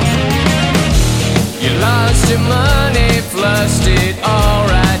 You lost your money, flushed it all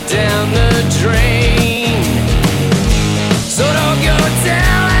right down the drain. So don't go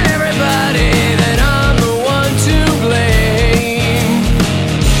telling everybody that I'm the one to blame.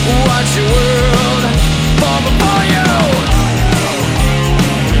 Watch your world fall before you.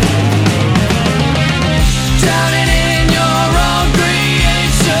 Drowning in your own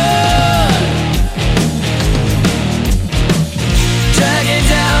creation. Dragging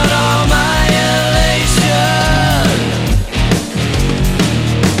down all my elation.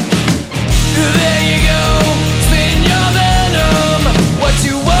 There you go, spin your venom. What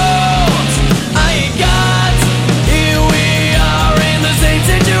you want, I ain't got. Here we are in the same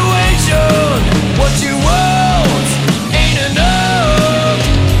situation. What you want ain't enough.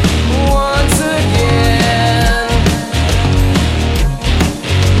 Once again.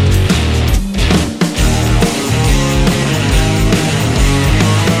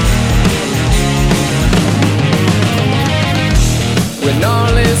 When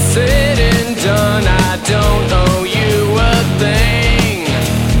all is said and done, I don't owe you a thing.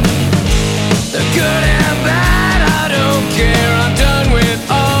 The good and bad, I don't care. I'm done with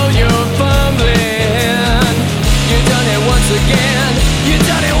all your fumbling. You've done it once again. You've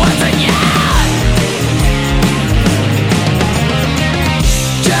done it once again.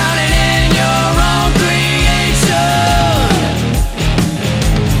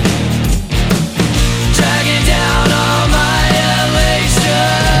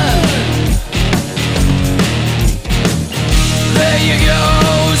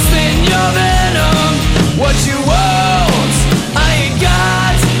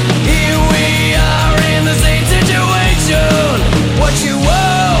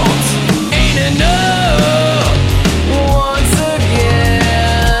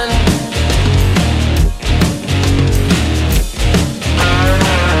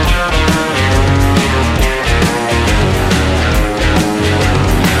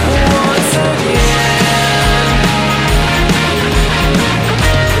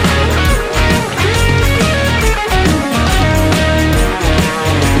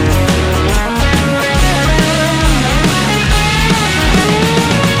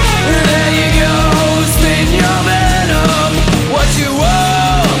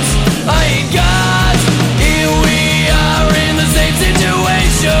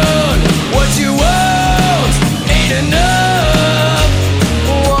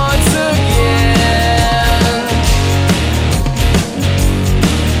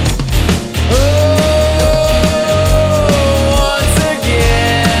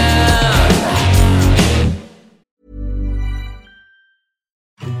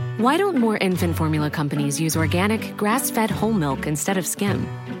 Why don't more infant formula companies use organic, grass-fed whole milk instead of skim?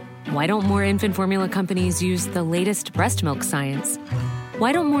 Why don't more infant formula companies use the latest breast milk science?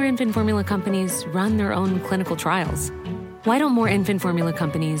 Why don't more infant formula companies run their own clinical trials? Why don't more infant formula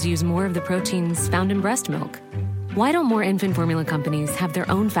companies use more of the proteins found in breast milk? Why don't more infant formula companies have their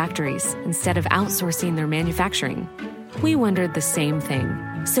own factories instead of outsourcing their manufacturing? We wondered the same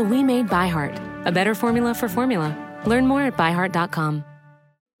thing. So we made ByHeart, a better formula for formula. Learn more at byheart.com.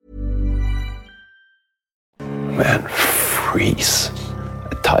 Man, freeze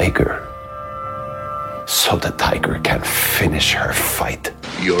a tiger so the tiger can finish her fight.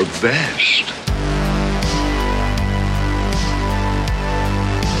 Your best.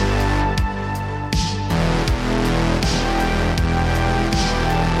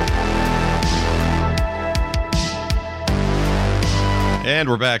 And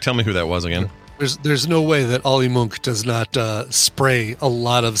we're back. Tell me who that was again. There's no way that Ollie Munk does not spray a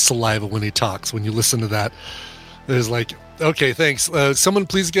lot of saliva when he talks. When you listen to that, there's like, okay, thanks. Someone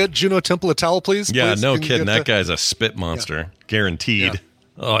please get Juno Temple a towel, please. Yeah, please? no Can you kidding. get That guy's a spit monster. Guaranteed. Yeah.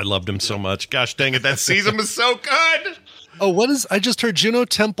 Oh, I loved him so much. Gosh dang it. That season was so good. Oh, I just heard Juno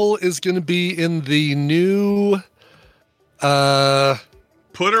Temple is going to be in the new...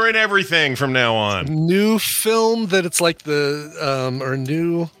 Put her in everything from now on. New film that it's like or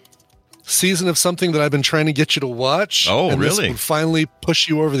new season of something that I've been trying to get you to watch. Oh, and really? This would finally push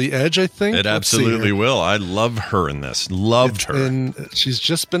you over the edge, I think. It absolutely will. I love her in this. Loved her. And she's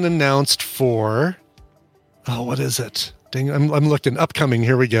just been announced for, what is it? Dang, I'm looking. Upcoming.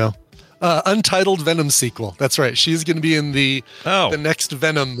 Here we go. Untitled Venom sequel. That's right. She's going to be in the next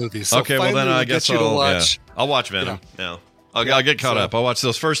Venom movie. So okay, well then I guess I'll watch Venom. Yeah. I'll get caught up. I'll watch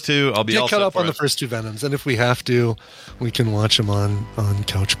those first two. I'll be all caught up on it. the first two Venoms, and if we have to, we can watch them on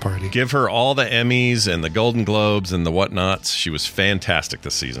Couch Party. Give her all the Emmys and the Golden Globes and the whatnots. She was fantastic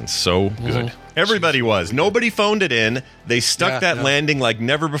this season. So good. Everybody was. Nobody phoned it in. They stuck that landing like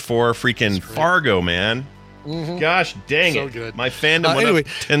never before. Freaking Fargo, man. Gosh dang it. Good. My fandom went up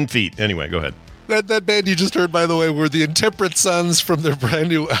 10 feet. Anyway, go ahead. That band you just heard, by the way, were the Intemperate Sons from their brand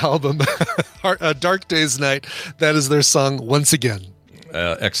new album, Dark Day's Night. That is their song, Once Again.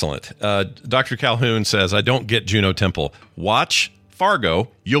 Excellent. Dr. Calhoun says, I don't get Juno Temple. Watch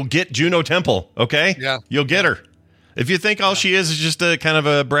Fargo. You'll get Juno Temple, okay? Yeah. You'll get her. If you think all she is just a kind of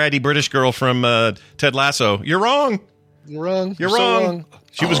a bratty British girl from Ted Lasso, you're wrong. You're wrong. You're so wrong.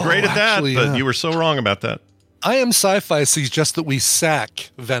 She was great at that, but you were so wrong about that. I Am Sci-Fi suggests that we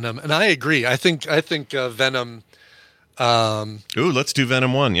sack Venom, and I agree. I think Venom. Ooh, let's do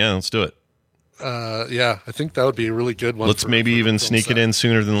Venom 1. Yeah, let's do it. I think that would be a really good one. Let's maybe even sneak it in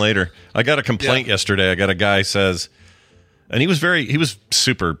sooner than later. I got a complaint yesterday. I got a guy says, and he was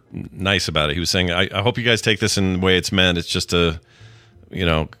super nice about it. He was saying, I hope you guys take this in the way it's meant. It's just a,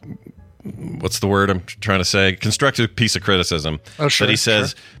 what's the word I'm trying to say? Constructive piece of criticism. Oh, sure. But he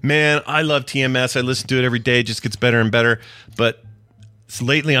says, man, I love TMS. I listen to it every day. It just gets better and better. But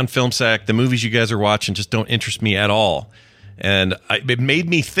lately on Film Sack, the movies you guys are watching just don't interest me at all. And it made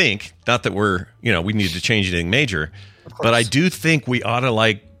me think, not that we need to change anything major, but I do think we ought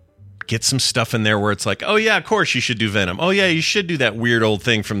to get some stuff in there where it's like, oh yeah, of course you should do Venom. Oh yeah, you should do that weird old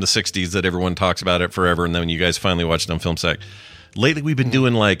thing from the 60s that everyone talks about it forever. And then when you guys finally watch it on Film Sack. Lately we've been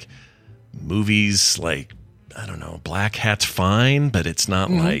doing movies I don't know, Black Hat's fine, but it's not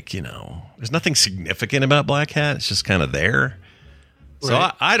there's nothing significant about Black Hat. It's just kind of there. Right.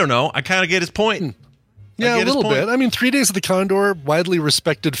 So I don't know. I kind of get his point. Yeah, a little bit. I mean, 3 Days of the Condor, widely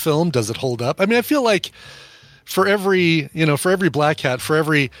respected film. Does it hold up? I mean, I feel like for every Black Hat,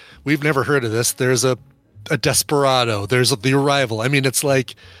 we've never heard of this, there's a Desperado, there's The Arrival. I mean, it's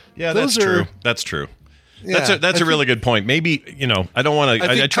like, that's true. That's true. Yeah, that's a really good point. Maybe, I don't want to,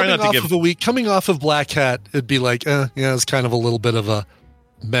 I try not to give. Coming off of Black Hat, it'd be like, it's kind of a little bit of a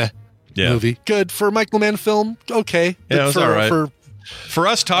meh movie. Good for a Michael Mann film. Okay. Yeah, it was all right. For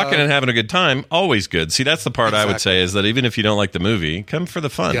us talking and having a good time, always good. See, that's the part I would say is that even if you don't like the movie, come for the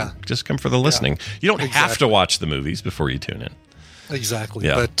fun. Yeah. Just come for the listening. You don't have to watch the movies before you tune in. Exactly.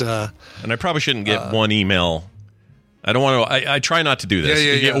 Yeah. But and I probably shouldn't get one email. I don't want to. I try not to do this.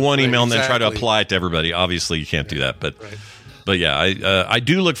 You get one email and then try to apply it to everybody. Obviously, you can't do that. But yeah, I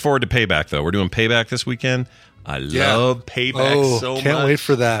do look forward to Payback though. We're doing Payback this weekend. I love Payback so much. Can't wait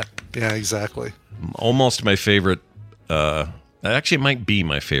for that. Yeah, exactly. Almost my favorite. Actually, it might be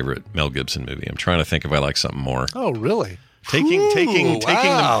my favorite Mel Gibson movie. I'm trying to think if I like something more. Oh, really? Taking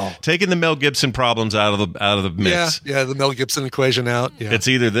the Mel Gibson problems out of the mix. Yeah, the Mel Gibson equation out. Yeah. It's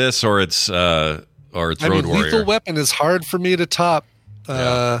either this or it's Road Warrior. Lethal Weapon is hard for me to top.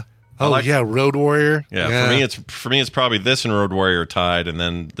 I Oh yeah, Road Warrior. Yeah, for me it's probably this and Road Warrior tied, and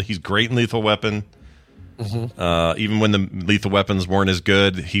then he's great in Lethal Weapon. Even when the Lethal Weapons weren't as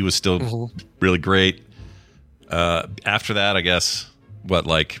good, he was still really great. After that, I guess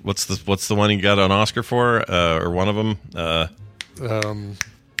what's the one he got an Oscar for, or one of them?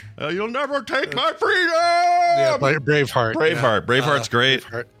 You'll never take my freedom. Yeah, Braveheart. Braveheart's great.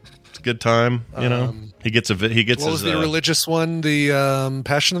 Braveheart. It's a good time. He gets What was the religious one? The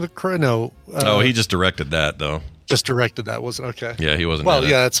Passion of the Christ? No. He just directed that though. Just directed that, wasn't okay. Yeah, he wasn't. Well,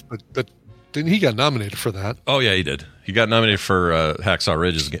 yeah, but didn't he got nominated for that? Oh yeah, he did. He got nominated for Hacksaw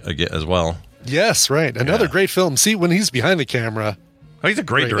Ridge as well. Yes, right. Another great film. See, when he's behind the camera, he's a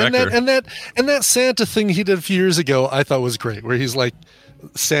great director. And that Santa thing he did a few years ago, I thought was great. Where he's like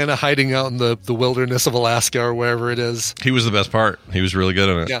Santa hiding out in the wilderness of Alaska or wherever it is. He was the best part. He was really good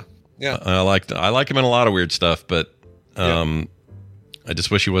in it. Yeah. I like him in a lot of weird stuff, but I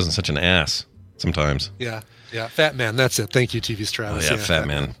just wish he wasn't such an ass sometimes. Yeah. Fat Man. That's it. Thank you, TV's Travis. Oh, Fat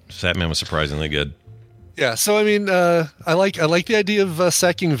Man. Fat Man was surprisingly good. Yeah. So I mean, I like the idea of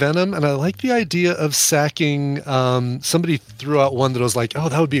sacking Venom, and I like the idea of sacking. Somebody threw out one that was like, oh,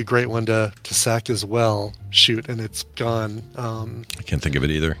 that would be a great one to sack as well. Shoot, and it's gone. I can't think of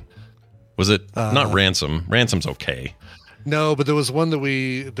it either. Was it not Ransom? Ransom's okay. No, but there was one that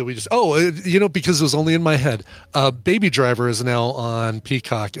we just because it was only in my head. Baby Driver is now on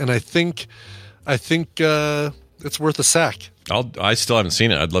Peacock, and I think it's worth a sack. I still haven't seen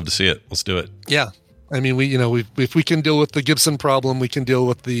it. I'd love to see it. Let's do it. Yeah, I mean if we can deal with the Gibson problem, we can deal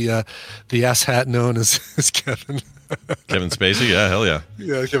with the ass hat known as Kevin. Kevin Spacey, yeah, hell yeah.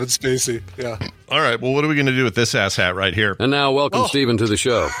 Yeah, Kevin Spacey, yeah. All right, well, what are we going to do with this ass hat right here? And now, welcome Steven to the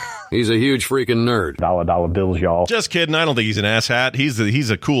show. He's a huge freaking nerd. Dollar bills, y'all. Just kidding. I don't think he's an ass hat. He's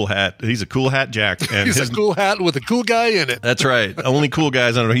a cool hat. He's a cool hat, Jack. And he's a cool hat with a cool guy in it. That's right. Only cool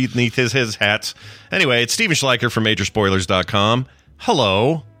guys underneath his hats. Anyway, it's Steven Schleicher from MajorSpoilers.com.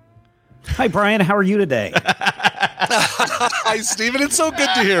 Hello. Hi, Brian. How are you today? Hi, Steven. It's so good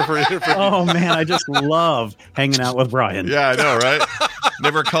to hear from you. Oh, man. I just love hanging out with Brian. Yeah, I know, right?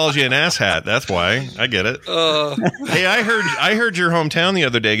 Never calls you an ass hat. That's why. I get it. Hey, I heard your hometown the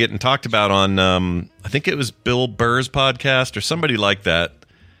other day getting talked about on, I think it was Bill Burr's podcast or somebody like that.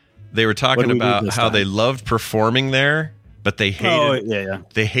 They were talking about how they loved performing there, but they hated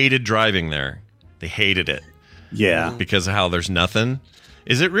they hated driving there. They hated it. Yeah. Because of how there's nothing.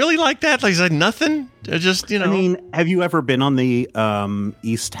 Is it really like that? Like, is that nothing? Just, I mean, have you ever been on the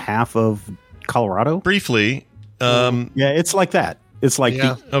east half of Colorado? Briefly. Yeah, it's like that. It's like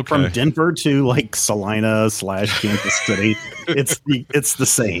from Denver to like Salina / Kansas City. It's the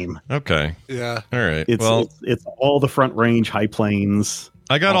same. Okay. Yeah. All right. It's all the Front Range, High Plains.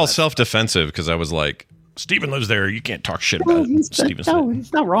 I got all self-defensive because I was like, Steven lives there. You can't talk shit about Steven. No,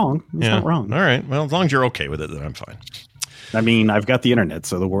 he's not wrong. He's not wrong. All right. Well, as long as you're okay with it, then I'm fine. I mean, I've got the internet,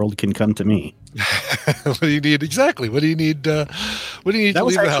 so the world can come to me. What do you need exactly? What do you need? What do you need to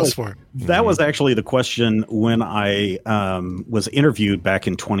leave the house for? That was actually the question when I was interviewed back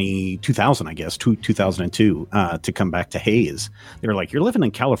in 2000, I guess, 2002, to come back to Hayes. They were like, "You're living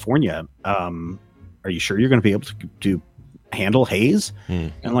in California. Are you sure you're going to be able to handle Hayes?"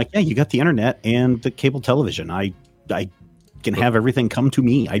 And I'm like, "Yeah, you got the internet and the cable television. I can have everything come to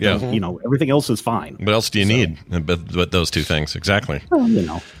me. I don't, everything else is fine." What else do you need? But those two things, exactly. Well,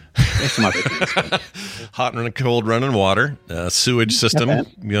 there's some other things. Hot and cold running water, sewage system,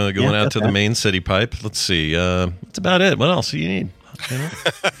 going out to the main city pipe. Let's see. That's about it. What else do you need?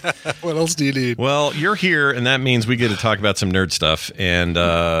 What else do you need? Well, you're here, and that means we get to talk about some nerd stuff. And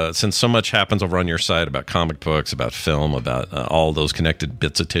since so much happens over on your side about comic books, about film, about all those connected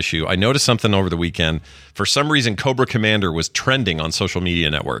bits of tissue, I noticed something over the weekend. For some reason, Cobra Commander was trending on social media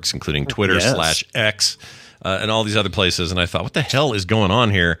networks, including Twitter /X and all these other places. And I thought, what the hell is going on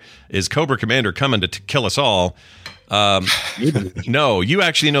here? Is Cobra Commander coming to kill us all? No, you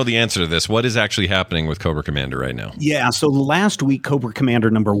actually know the answer to this. What is actually happening with Cobra Commander right now? Yeah, so last week, Cobra Commander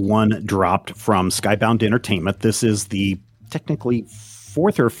 #1 dropped from Skybound Entertainment. This is the technically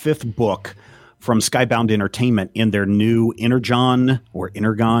 4th or 5th book from Skybound Entertainment in their new Energon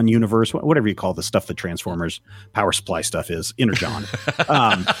universe, whatever you call the stuff that Transformers power supply stuff is, Energon.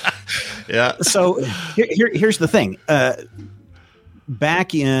 Yeah. So here's the thing.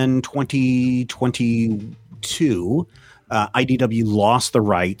 Back in 2022, IDW lost the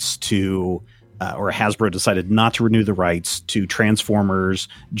rights to, or Hasbro decided not to renew the rights to Transformers,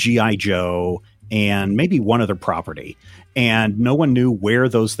 G.I. Joe, and maybe one other property. And no one knew where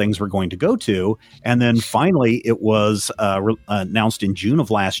those things were going to go to. And then finally, it was announced in June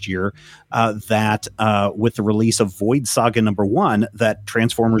of last year that with the release of Void Saga #1, that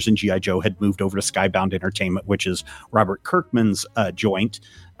Transformers and G.I. Joe had moved over to Skybound Entertainment, which is Robert Kirkman's joint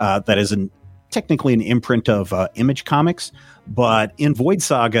that is technically an imprint of Image Comics. But in Void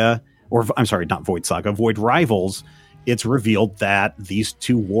Saga, or I'm sorry, not Void Saga, Void Rivals, it's revealed that these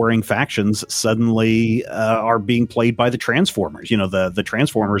two warring factions suddenly are being played by the Transformers. The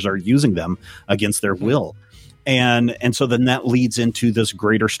Transformers are using them against their will. And so then that leads into this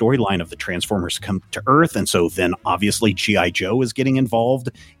greater storyline of the Transformers come to Earth. And so then obviously G.I. Joe is getting involved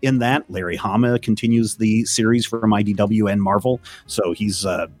in that. Larry Hama continues the series from IDW and Marvel. So he's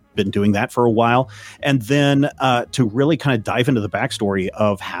been doing that for a while. And then to really kind of dive into the backstory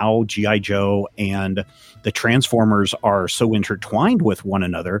of how G.I. Joe and the Transformers are so intertwined with one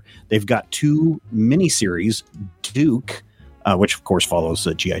another, they've got two miniseries, Duke, which of course follows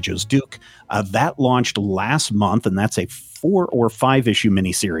G.I. Joe's Duke. That launched last month, and that's a 4 or 5 issue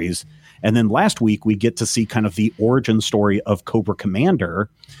miniseries. And then last week, we get to see kind of the origin story of Cobra Commander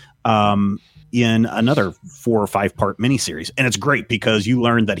in another 4 or 5 part miniseries. And it's great because you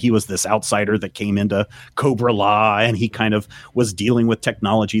learn that he was this outsider that came into Cobra Law, and he kind of was dealing with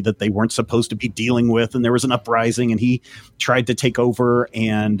technology that they weren't supposed to be dealing with. And there was an uprising, and he tried to take over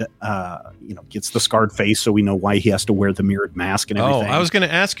and, gets the scarred face. So we know why he has to wear the mirrored mask and everything. Oh, I was going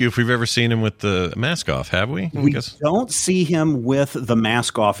to ask you if we've ever seen him with the mask off. Have we? We don't see him with the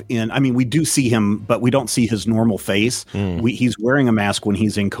mask off we do see him, but we don't see his normal face. He's wearing a mask when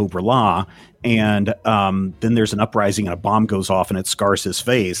he's in Cobra Law. And then there's an uprising and a bomb goes off and it scars his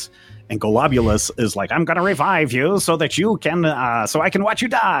face. And Golobulus is like, I'm going to revive you so that you can, so I can watch you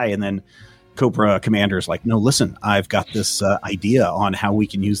die. And then Cobra Commander is like, no, listen, I've got this idea on how we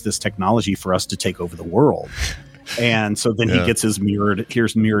can use this technology for us to take over the world. And so then he gets his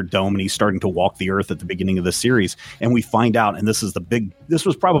mirrored dome, and he's starting to walk the earth at the beginning of the series. And we find out, and this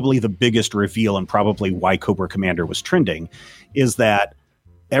was probably the biggest reveal and probably why Cobra Commander was trending, is that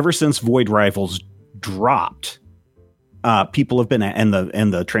ever since Void Rivals dropped, people have been, and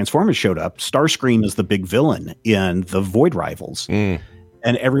the Transformers showed up. Starscream is the big villain in the Void Rivals. And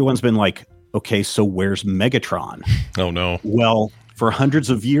everyone's been like, okay, so where's Megatron? Oh, no. Well, for hundreds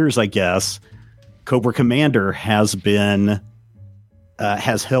of years, I guess, Cobra Commander has held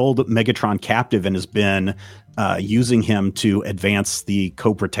Megatron captive and has been using him to advance the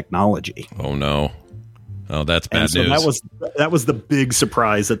Cobra technology. Oh, no. Oh, that's bad news. That was the big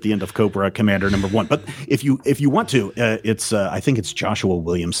surprise at the end of Cobra Commander #1. But if you want to, it's I think it's Joshua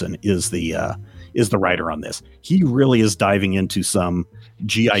Williamson is the writer on this. He really is diving into some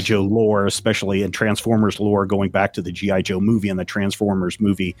G.I. Joe lore, especially in Transformers lore, going back to the G.I. Joe movie and the Transformers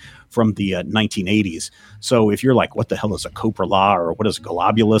movie from the 1980s. So if you're like, what the hell is a Cobra Law, or what is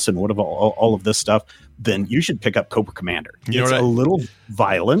Golobulus, and what of all of this stuff, then you should pick up Cobra Commander. It's a little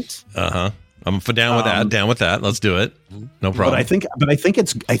violent. I'm down with that. Down with that. Let's do it. No problem. But I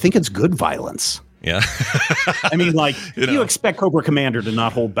think it's good violence. Yeah. I mean, like, you expect Cobra Commander to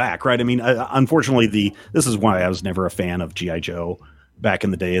not hold back, right? I mean, unfortunately, this is why I was never a fan of G.I. Joe back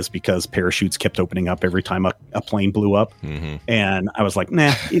in the day, is because parachutes kept opening up every time a plane blew up. And I was like,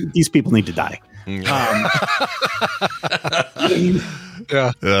 nah, these people need to die.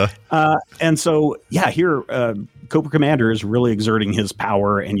 And so, here, Cobra Commander is really exerting his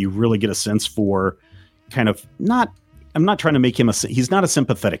power, and you really get a sense for kind of I'm not trying to make him he's not a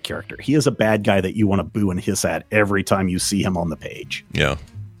sympathetic character. He is a bad guy that you want to boo and hiss at every time you see him on the page. Yeah.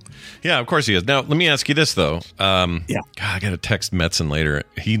 Yeah, of course he is. Now, let me ask you this, though. God, I got to text Metzen later.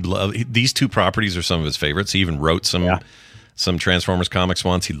 These two properties are some of his favorites. He even wrote some Transformers comics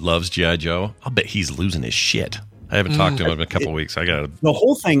once. He loves G.I. Joe. I'll bet he's losing his shit. I haven't talked to him in a couple of weeks. The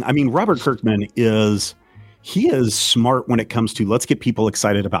whole thing, I mean, Robert Kirkman is smart when it comes to let's get people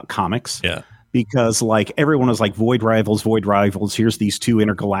excited about comics. Yeah. Because like everyone was like Void Rivals. Here's these two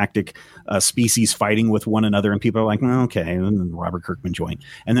intergalactic species fighting with one another, and people are like, well, okay, and then Robert Kirkman joined.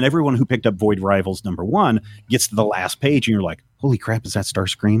 And then everyone who picked up Void Rivals #1 gets to the last page, and you're like, holy crap, is that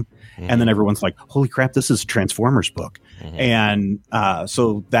Starscream? And then everyone's like, holy crap, this is a Transformers book. And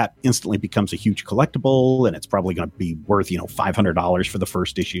so that instantly becomes a huge collectible, and it's probably going to be worth, $500 for the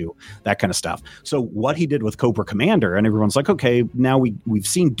first issue, that kind of stuff. So what he did with Cobra Commander, and everyone's like, okay, now we've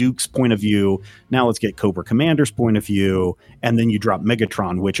seen Duke's point of view. Now let's get Cobra Commander's point of view. And then you drop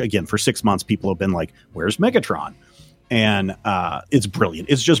Megatron, which again, for 6 months, people have been like, where's Megatron? And it's brilliant.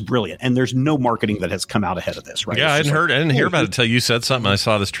 It's just brilliant. And there's no marketing that has come out ahead of this, right? Yeah, I didn't hear about it until you said something. I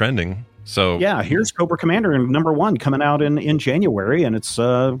saw this trending. So yeah, here's Cobra Commander #1 coming out in January, and it's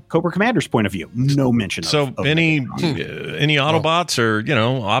Cobra Commander's point of view. No mention. So of any Autobots or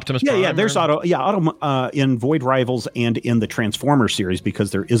Optimus Prime? Yeah. There's Auto in Void Rivals and in the Transformers series,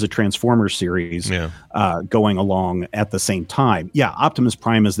 because there is a Transformers series going along at the same time. Yeah, Optimus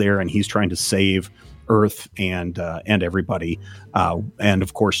Prime is there, and he's trying to save Earth and everybody. And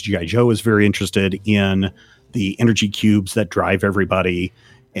of course, G.I. Joe is very interested in the energy cubes that drive everybody,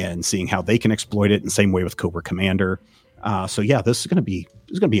 and seeing how they can exploit it. In the same way with Cobra Commander. So yeah, this is going to be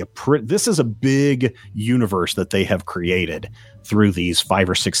this is a big universe that they have created through these 5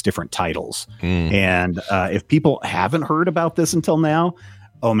 or 6 different titles. And if people haven't heard about this until now,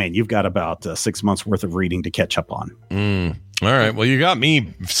 oh man, you've got about 6 months worth of reading to catch up on. All right. Well, you got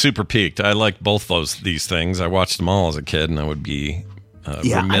me super peaked. I like both these things. I watched them all as a kid, and I would be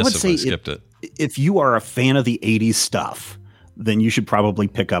remiss if I skipped it. If you are a fan of the 80s stuff, then you should probably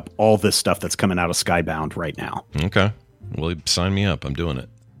pick up all this stuff that's coming out of Skybound right now. Okay. Well, sign me up. I'm doing it.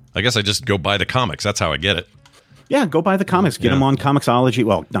 I guess I just go buy the comics. That's how I get it. Yeah, go buy the comics. Get them on Comixology.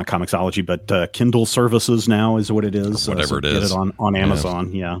 Well, not Comixology, but Kindle services now is what it is. Whatever it is. Get it on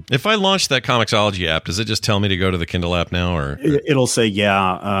Amazon, If I launch that Comixology app, does it just tell me to go to the Kindle app now? Or it'll say,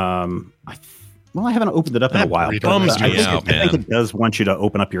 I haven't opened it up in a while. It bums me out, man. I think it does want you to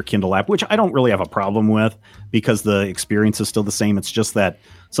open up your Kindle app, which I don't really have a problem with because the experience is still the same. It's just that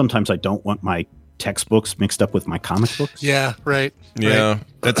sometimes I don't want my textbooks mixed up with my comic books. Yeah, right. Yeah,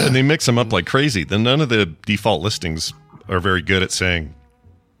 and they mix them up like crazy. Then none of the default listings are very good at saying,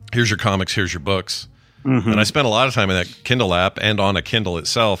 here's your comics, here's your books. And I spent a lot of time in that Kindle app and on a Kindle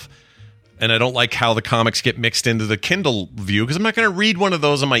itself. And I don't like how the comics get mixed into the Kindle view because I'm not going to read one of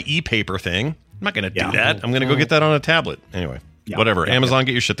those on my e-paper thing. I'm not going to do that. I'm going to go get that on a tablet. Anyway, whatever. Amazon,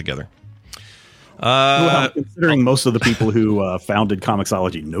 get your shit together. Considering most of the people who founded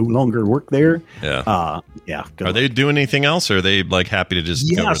Comixology no longer work there. Are they doing anything else, or are they like happy to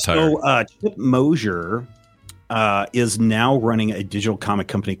just go retire? So Chip Mosier is now running a digital comic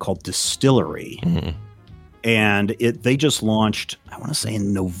company called Distillery. And they just launched, I want to say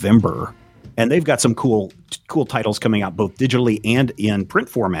in November. And they've got some cool titles coming out both digitally and in print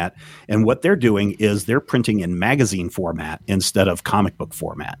format. And what they're doing is they're printing in magazine format instead of comic book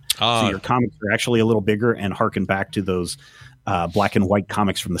format. So your comics are actually a little bigger and harken back to those black and white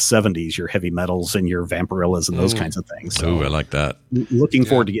comics from the 70s, your Heavy Metals and your Vampirillas and those kinds of things. So I like that. Looking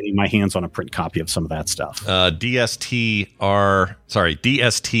forward to getting my hands on a print copy of some of that stuff. DSTLRY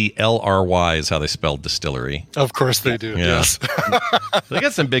is how they spelled Distillery. Of course they do. Yes. They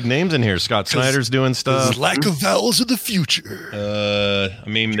got some big names in here. Scott Snyder's doing stuff. Lack of vowels of the future. I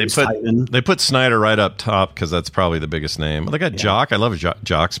mean, they put Snyder right up top because that's probably the biggest name. They got Jock. I love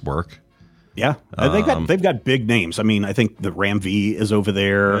Jock's work. Yeah, they've got big names. I mean, I think the Ram V is over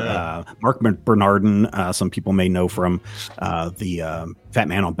there. Mark Bernardin, some people may know from the Fat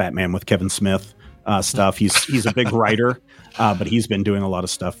Man on Batman with Kevin Smith stuff. He's a big writer, but he's been doing a lot of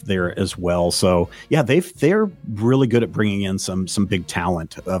stuff there as well. So yeah, they're really good at bringing in some big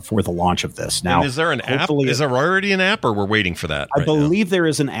talent for the launch of this. Now, and is there an app? Is there already an app, or we're waiting for that? I believe there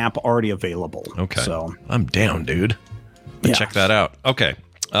is an app already available. Okay, so I'm down, dude. Check that out. Okay.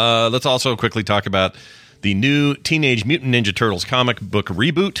 Let's also quickly talk about the new Teenage Mutant Ninja Turtles comic book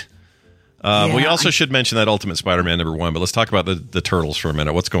reboot. We also should mention that Ultimate Spider-Man #1, but let's talk about the Turtles for a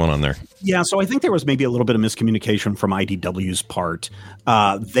minute. What's going on there? Yeah, so I think there was maybe a little bit of miscommunication from IDW's part.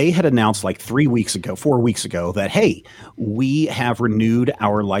 They had announced like 4 weeks ago, that, hey, we have renewed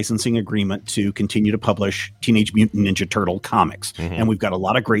our licensing agreement to continue to publish Teenage Mutant Ninja Turtle comics, and we've got a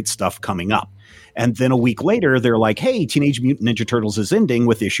lot of great stuff coming up. And then a week later, they're like, hey, Teenage Mutant Ninja Turtles is ending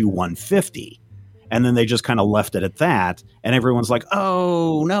with issue 150. And then they just kind of left it at that. And everyone's like,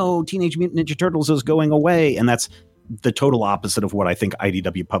 oh, no, Teenage Mutant Ninja Turtles is going away. And that's the total opposite of what I think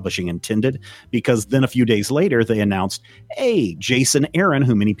IDW Publishing intended. Because then a few days later, they announced, hey, Jason Aaron,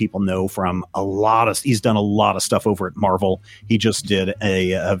 who many people know from he's done a lot of stuff over at Marvel. He just did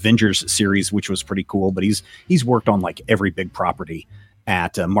a Avengers series, which was pretty cool. But he's worked on like every big property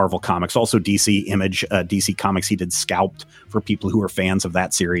at Marvel Comics, also DC Image, DC Comics. He did Scalped for people who are fans of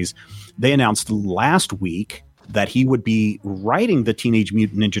that series. They announced last week that he would be writing the Teenage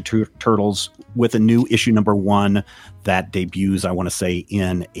Mutant Ninja Turtles with a new issue #1 that debuts, I want to say,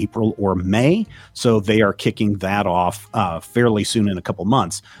 in April or May. So they are kicking that off fairly soon, in a couple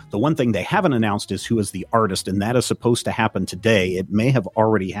months. The one thing they haven't announced is who is the artist, and that is supposed to happen today. It may have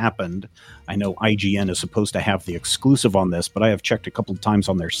already happened. I know IGN is supposed to have the exclusive on this, but I have checked a couple of times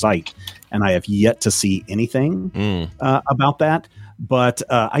on their site, and I have yet to see anything about that. But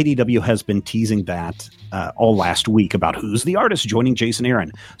IDW has been teasing that all last week about who's the artist joining Jason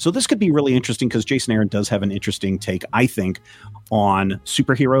Aaron. So this could be really interesting because Jason Aaron does have an interesting take, I think, on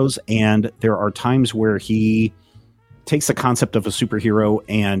superheroes. And there are times where he takes the concept of a superhero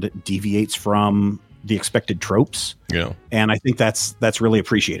and deviates from the expected tropes. Yeah. And I think that's really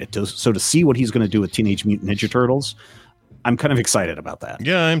appreciated. So to see what he's going to do with Teenage Mutant Ninja Turtles, I'm kind of excited about that.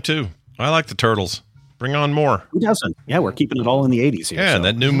 Yeah, I am too. I like the Turtles. Bring on more. Who doesn't? Yeah, we're keeping it all in the 80s here. Yeah, so.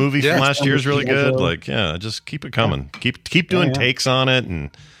 that new movie from last year is really good. Like, just keep it coming. Keep doing takes on it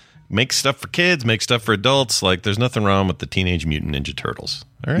and make stuff for kids, make stuff for adults. Like, there's nothing wrong with the Teenage Mutant Ninja Turtles.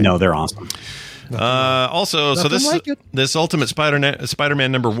 All right. No, they're awesome. Also, so this Ultimate Spider-Man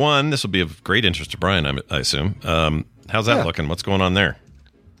 #1, this will be of great interest to Brian, I assume. How's that looking? What's going on there?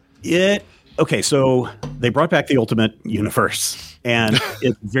 Okay, so they brought back the Ultimate Universe, and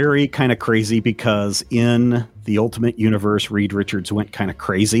it's very kind of crazy because in the Ultimate Universe, Reed Richards went kind of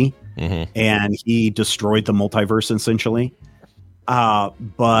crazy, and he destroyed the multiverse essentially.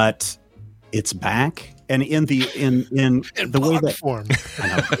 But it's back, and in the way that form.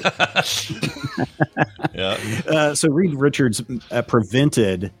 So Reed Richards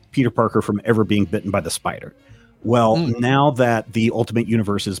prevented Peter Parker from ever being bitten by the spider. Well, now that the Ultimate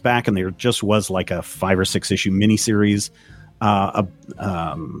Universe is back, and there just was like a 5 or 6 issue miniseries,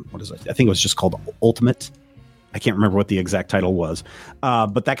 what is it? I think it was just called Ultimate. I can't remember what the exact title was,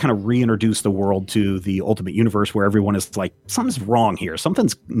 but that kind of reintroduced the world to the Ultimate Universe, where everyone is like, something's wrong here,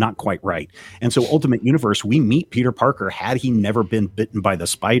 something's not quite right. And so, Ultimate Universe, we meet Peter Parker had he never been bitten by the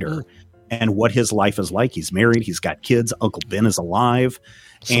spider, and what his life is like. He's married, he's got kids, Uncle Ben is alive.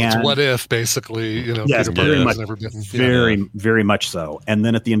 So it's what if, basically, yes, Peter Parker has never been. Very much so. And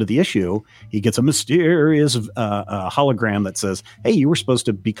then at the end of the issue, he gets a mysterious hologram that says, "Hey, you were supposed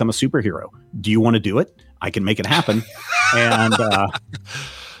to become a superhero. Do you want to do it? I can make it happen."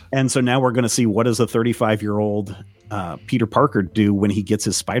 And so now we're going to see what does a 35-year-old Peter Parker do when he gets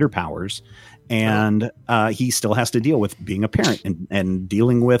his spider powers. And he still has to deal with being a parent and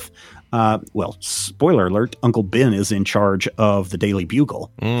dealing with, spoiler alert, Uncle Ben is in charge of the Daily Bugle,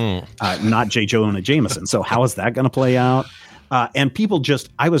 not J. Jonah Jameson. So how is that going to play out? And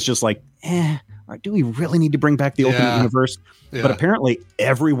I was just like, do we really need to bring back the Ultimate Universe? Yeah. But apparently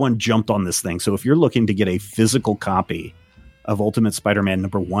everyone jumped on this thing. So if you're looking to get a physical copy of Ultimate Spider-Man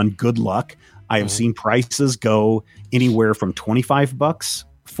 #1, good luck. I have seen prices go anywhere from $25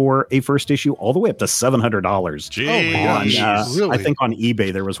 for a first issue all the way up to $700. Really? I think on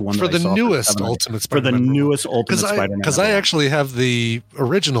eBay there was one for the newest Ultimate Spider-Man. For the newest Ultimate Spider-Man. Because I actually have the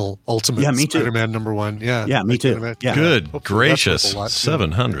original Ultimate Spider-Man #1. Yeah, me too. Yeah. Good gracious,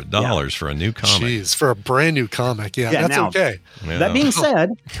 $700 for a new comic. Jeez, for a brand new comic. That's okay. Yeah. That being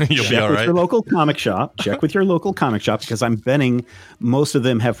said, you'll be all right. Your local comic shop. Check with your local comic shop, because I'm betting most of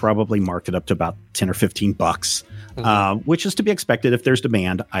them have probably marked it up to about $10 or $15. Which is to be expected if there's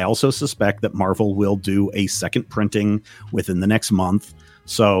demand. I also suspect that Marvel will do a second printing within the next month.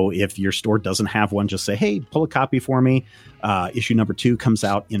 So if your store doesn't have one, just say, hey, pull a copy for me. Issue #2 comes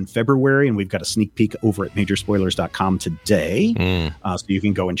out in February, and we've got a sneak peek over at majorspoilers.com today. So you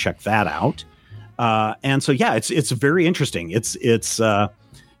can go and check that out. And so, it's very interesting. It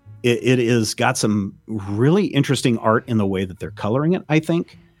is got some really interesting art in the way that they're coloring it, I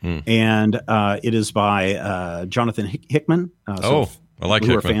think. And it is by Jonathan Hickman. I like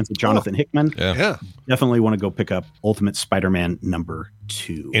who Hickman. Are fans of Jonathan Hickman. Yeah. Definitely want to go pick up Ultimate Spider-Man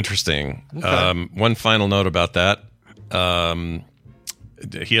 #2. Interesting. Okay. One final note about that.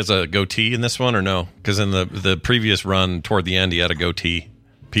 He has a goatee in this one, or no? Because in the previous run, toward the end, he had a goatee.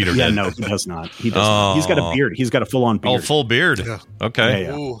 Peter did. No, he does not. He does not. He's got a beard. He's got a full-on beard. Oh, full beard. Yeah. Okay.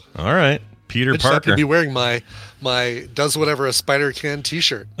 Yeah. All right. Peter Parker. I just have to be wearing my does whatever a spider can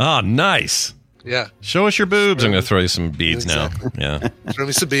t-shirt. Oh, nice. Yeah. Show us your boobs. I'm going to throw you some beads now. Yeah. Throw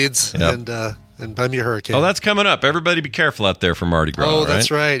me some beads and buy me a hurricane. Oh, that's coming up. Everybody be careful out there for Mardi Gras. Oh, that's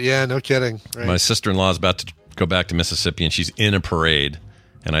right. Yeah, no kidding. Right. My sister-in-law is about to go back to Mississippi, and she's in a parade.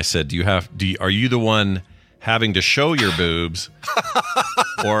 And I said, are you the one having to show your boobs,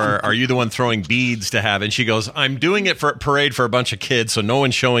 or are you the one throwing beads to have? And she goes, I'm doing it for a parade for a bunch of kids, so no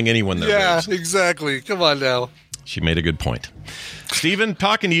one's showing anyone their boobs. Yeah, exactly. Come on now. She made a good point. Stephen,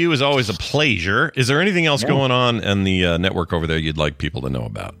 talking to you is always a pleasure. Is there anything else going on in the network over there you'd like people to know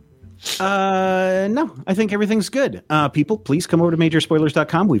about? No, I think everything's good. People, please come over to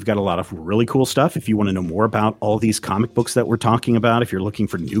majorspoilers.com. We've got a lot of really cool stuff. If you want to know more about all these comic books that we're talking about, if you're looking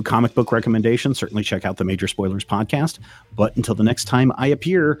for new comic book recommendations, certainly check out the Major Spoilers podcast. But until the next time I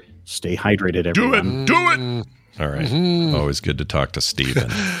appear, stay hydrated, everyone. Do it. All right. Always good to talk to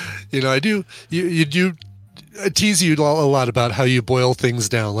Stephen. I do. You do. tease you a lot about how you boil things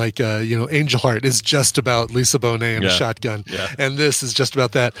down. Like, Angel Heart is just about Lisa Bonet and a shotgun. Yeah. And this is just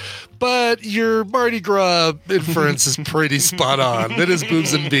about that. But your Mardi Gras inference is pretty spot on. It is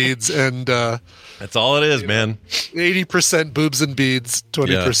boobs and beads. And that's all it is, man. 80% boobs and beads,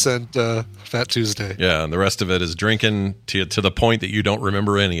 20% Fat Tuesday. Yeah, and the rest of it is drinking to the point that you don't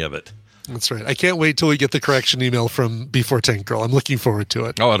remember any of it. That's right. I can't wait till we get the correction email from Before Tank Girl. I'm looking forward to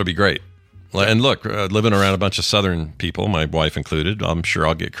it. Oh, it'll be great. And look, living around a bunch of Southern people, my wife included, I'm sure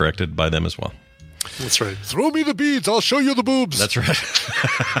I'll get corrected by them as well. That's right. Throw me the beads. I'll show you the boobs. That's right.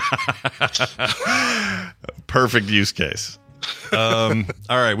 Perfect use case. All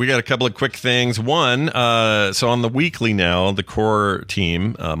right, we got a couple of quick things. One, so on the weekly now, the core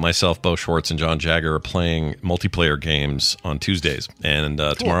team, myself, Bo Schwartz, and John Jagger are playing multiplayer games on Tuesdays, and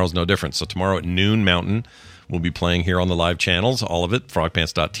tomorrow's no different. So tomorrow at noon Mountain, we'll be playing here on the live channels, all of it,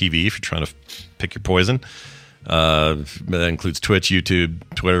 frogpants.tv if you're trying to pick your poison. That includes Twitch, YouTube,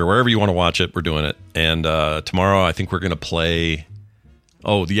 Twitter, wherever you want to watch it, we're doing it. And tomorrow I think we're going to play...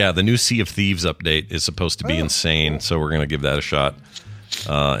 Oh, yeah, the new Sea of Thieves update is supposed to be insane, so we're going to give that a shot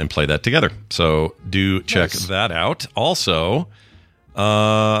and play that together. So do check that out. Also,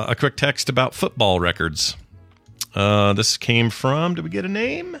 a quick text about football records. This came from, did we get a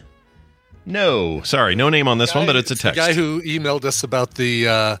name? No. Sorry, no name on this one, but it's a text. The guy who emailed us about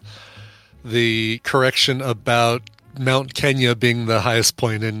the correction about Mount Kenya being the highest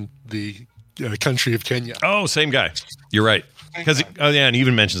point in the country of Kenya. Oh, same guy. You're right. Because and he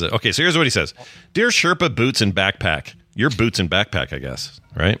even mentions it. Okay, so here's what he says: "Dear Sherpa boots and backpack, your boots and backpack, I guess,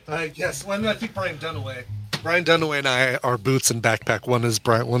 right?" Yes. Well, I think Brian Dunaway and I are boots and backpack. One is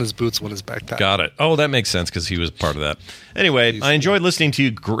boots, one is backpack. Got it. Oh, that makes sense because he was part of that. Anyway, I enjoyed listening to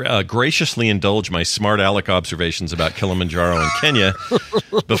you graciously indulge my smart aleck observations about Kilimanjaro and Kenya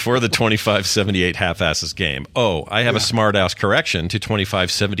before the 2578 half-asses game. Oh, I have a smart-ass correction to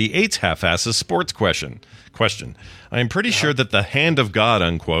 2578's half-asses sports question. I am pretty sure that The Hand of God,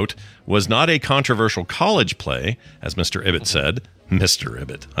 unquote, was not a controversial college play, as Mr. Ibbott said. Mr.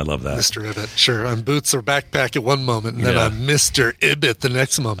 Ibbott. I love that. Mr. Ibbott. Sure. I'm boots or backpack at one moment, and then I'm Mr. Ibbott the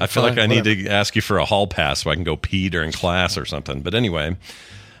next moment. I feel like I need to ask you for a hall pass so I can go pee during class or something. But anyway,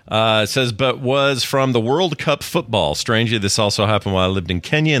 it says, but was from the World Cup football. Strangely, this also happened while I lived in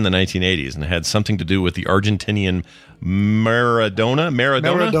Kenya in the 1980s, and it had something to do with the Argentinian Maradona,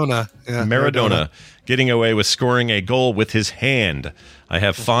 yeah, Maradona getting away with scoring a goal with his hand. I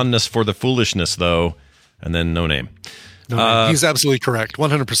have fondness for the foolishness, though, and then no name. He's absolutely correct.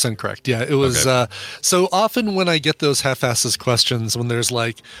 100% correct. Yeah, it was. Okay. So often when I get those half-asses questions, when there's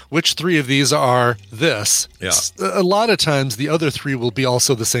like, which three of these are this? Yeah. A lot of times the other three will be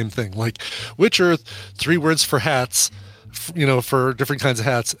also the same thing. Like, which are three words for hats, for different kinds of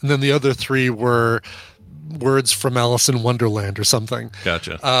hats. And then the other three were words from Alice in Wonderland or something.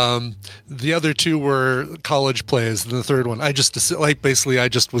 Gotcha. The other two were college plays, and the third one, I just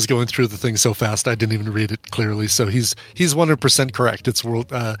was going through the thing so fast I didn't even read it clearly. So he's 100% correct. It's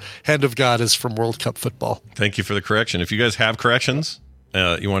Hand of God is from World Cup football. Thank you for the correction. If you guys have corrections,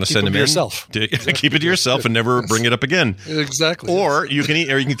 you want to send them in yourself. Keep it to yourself and never bring it up again. Exactly. Or you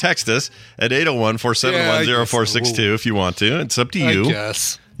can text us at 801-471-0462 if you want to. It's up to you. I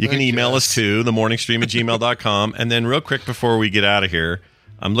guess. You can email us to themorningstream@gmail.com. And then real quick before we get out of here,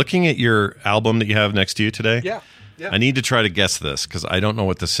 I'm looking at your album that you have next to you today. Yeah. I need to try to guess this because I don't know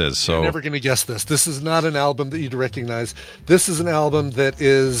what this is. So you're never going to guess this. This is not an album that you'd recognize. This is an album that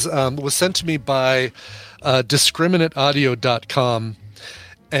was sent to me by discriminateaudio.com,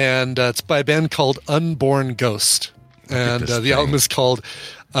 and it's by a band called Unborn Ghost. And the album is called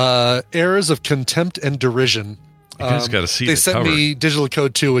Airs of Contempt and Derision. You guys got to see they the sent cover. me digital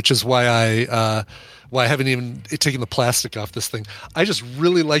code too, which is why I haven't even taken the plastic off this thing. I just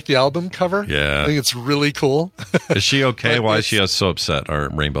really like the album cover. Yeah, I think it's really cool. Is she okay? Why is she so upset? Our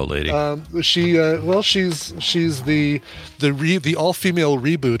rainbow lady. She's the all-female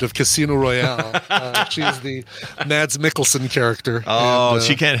reboot of Casino Royale. She's the Mads Mikkelsen character. Oh,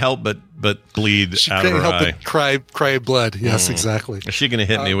 she can't help but bleed out of her eye. But cry blood. Yes, exactly. Is she going to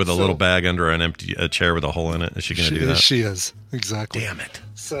hit me with a little bag under a chair with a hole in it? Is she going to do that? She is. Exactly. Damn it.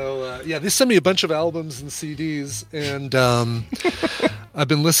 So, they sent me a bunch of albums and CDs, and I've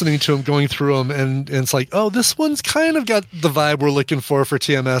been listening to them, going through them, and it's like, oh, this one's kind of got the vibe we're looking for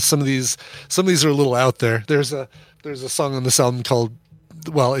TMS. Some of these are a little out there. There's a song on this album called,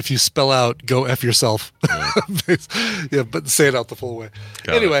 well, if you spell out "Go F Yourself," yeah, but say it out the full way.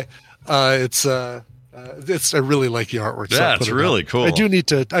 Anyway, it's I really like the artwork. Yeah, it's really cool. I do need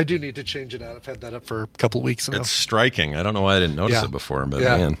to change it out. I've had that up for a couple of weeks now. It's striking. I don't know why I didn't notice it before, but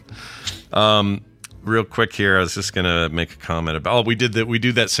man. real quick here, I was just going to make a comment about. We do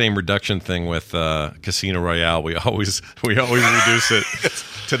that same reduction thing with Casino Royale. We always reduce it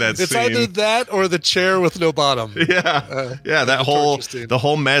to that It's scene. either that or the chair with no bottom. Yeah, the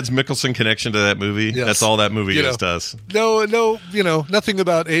whole Mads Mikkelsen connection to that movie. Yes. That's all that movie does. No, nothing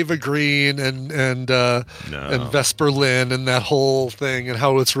about Ava Green and Vesper Lynn and that whole thing, and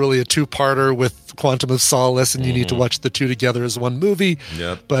how it's really a two-parter with Quantum of Solace, and you need to watch the two together as one movie.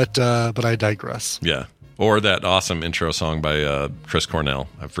 Yep. But I digress. Yeah. Or that awesome intro song by Chris Cornell.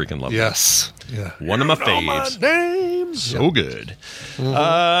 I freaking love Yes. that. Yeah. One of my faves. So good. Mm-hmm.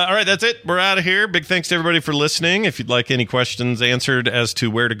 All right, that's it. We're out of here. Big thanks to everybody for listening. If you'd like any questions answered as to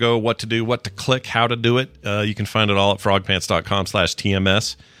where to go, what to do, what to click, how to do it, you can find it all at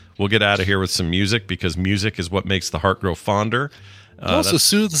frogpants.com/TMS. We'll get out of here with some music, because music is what makes the heart grow fonder. It also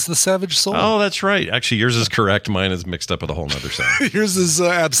soothes the savage soul. Oh, that's right. Actually, yours is correct. Mine is mixed up with a whole nother sound. Yours is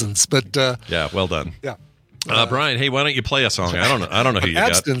absence, but yeah, well done. Yeah. Brian, hey, why don't you play a song? I don't know who you got.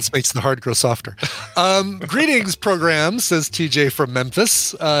 Abstinence makes the heart grow softer. Greetings, program, says TJ from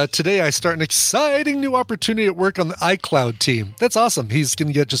Memphis. Today I start an exciting new opportunity at work on the iCloud team. That's awesome. He's going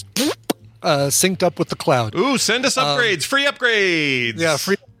to get just synced up with the cloud. Ooh, send us upgrades, free upgrades. Yeah,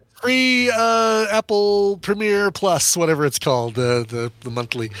 free Apple Premiere Plus, whatever it's called, the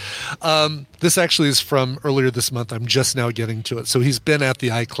monthly. This actually is from earlier this month. I'm just now getting to it. So he's been at the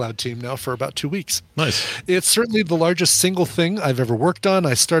iCloud team now for about 2 weeks. Nice. It's certainly the largest single thing I've ever worked on.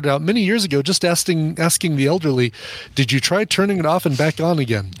 I started out many years ago just asking the elderly, did you try turning it off and back on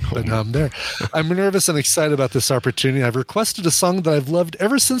again? But I'm there. I'm nervous and excited about this opportunity. I've requested a song that I've loved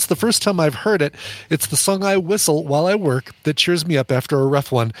ever since the first time I've heard it. It's the song I whistle while I work that cheers me up after a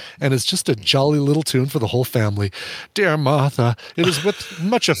rough one, and it's just a jolly little tune for the whole family. Dear Martha, it is with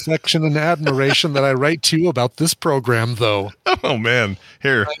much affection and admiration that I write to you about this program, though. Oh, man.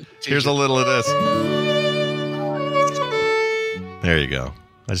 Here's a little of this. There you go.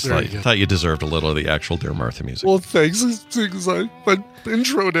 I just thought you deserved a little of the actual Dear Martha music. Well, thanks. I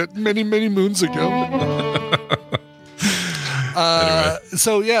introed it many, many moons ago. Anyway.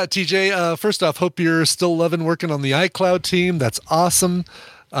 So, yeah, TJ, first off, hope you're still loving working on the iCloud team. That's awesome.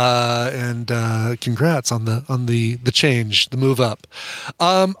 And congrats on the change, the move up.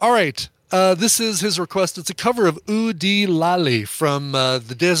 All right. This is his request. It's a cover of Ooh Dee Lally from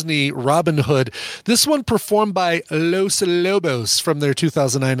the Disney Robin Hood. This one performed by Los Lobos from their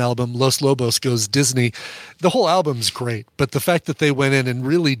 2009 album, Los Lobos Goes Disney. The whole album's great, but the fact that they went in and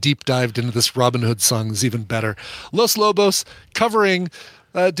really deep dived into this Robin Hood song is even better. Los Lobos covering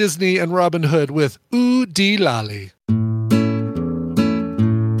Disney and Robin Hood with Ooh Dee Lally.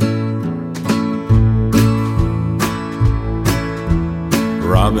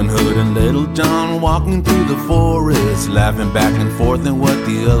 Robin Hood and Little John walking through the forest, laughing back and forth at what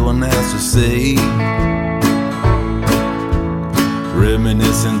the other one has to say.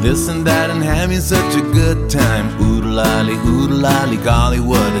 Reminiscing this and that and having such a good time. Oodle-lolly, golly,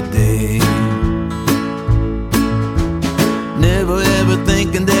 what a day. Never ever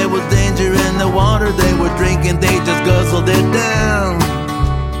thinking there was danger in the water they were drinking, they just guzzled it down.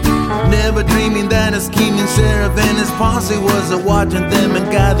 Never dreaming that a scheming sheriff and his posse was watching them and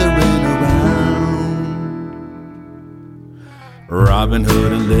gathering around. Robin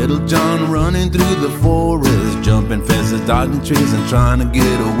Hood and Little John running through the forest, jumping fences, dodging trees and trying to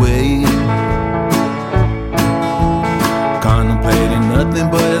get away. Contemplating nothing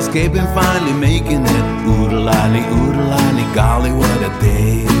but escaping, finally making it. Oodle-lolly, golly, what a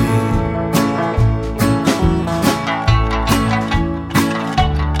day.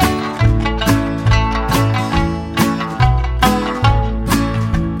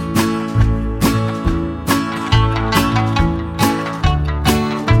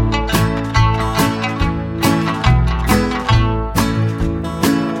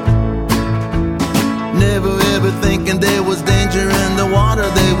 There was danger in the water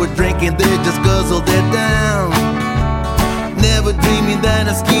they were drinking, they just guzzled it down. Never dreaming that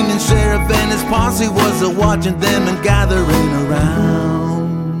a scheming sheriff and his posse was watching them and gathering around.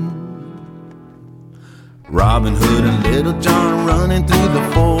 Robin Hood and Little John running through the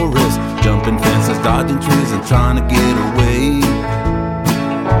forest, jumping fences, dodging trees and trying to get away.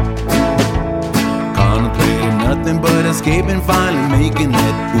 Contemplating nothing but escaping, finally making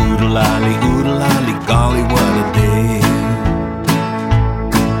it. Oodle-lolly, golly, what a day.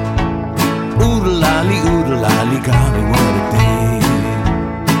 Oodle-lolly, golly, what a day.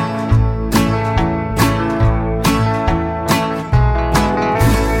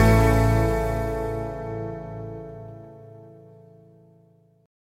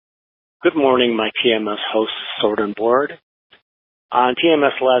 Good morning, my TMS hosts, Sword and Board. On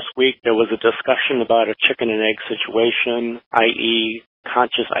TMS last week, there was a discussion about a chicken and egg situation, i.e.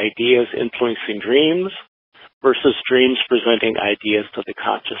 conscious ideas influencing dreams versus dreams presenting ideas to the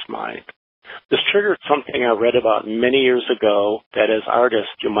conscious mind. This triggered something I read about many years ago that as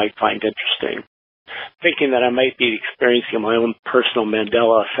artists you might find interesting. Thinking that I might be experiencing my own personal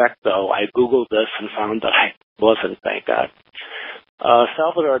Mandela effect, though, I Googled this and found that I wasn't, thank God.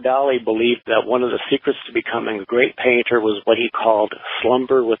 Salvador Dali believed that one of the secrets to becoming a great painter was what he called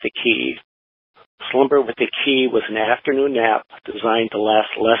slumber with the key. Slumber with the key was an afternoon nap designed to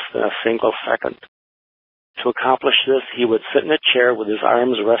last less than a single second. To accomplish this, he would sit in a chair with his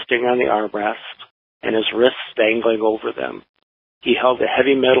arms resting on the armrest and his wrists dangling over them. He held a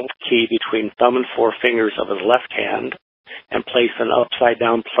heavy metal key between thumb and forefingers of his left hand and placed an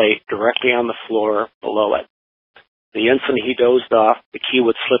upside-down plate directly on the floor below it. The instant he dozed off, the key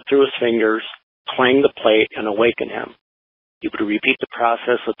would slip through his fingers, clang the plate, and awaken him. He would repeat the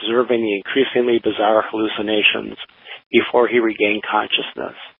process, observing the increasingly bizarre hallucinations before he regained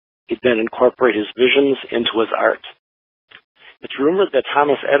consciousness. He'd then incorporate his visions into his art. It's rumored that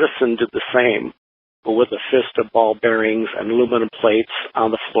Thomas Edison did the same, but with a fist of ball bearings and aluminum plates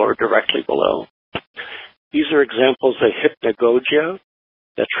on the floor directly below. These are examples of hypnagogia,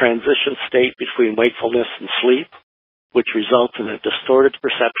 the transition state between wakefulness and sleep, which results in a distorted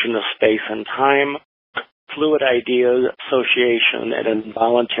perception of space and time, fluid idea association, and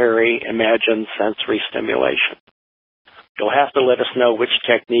involuntary imagined sensory stimulation. You'll have to let us know which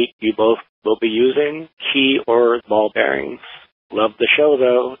technique you both will be using, key or ball bearings. Love the show,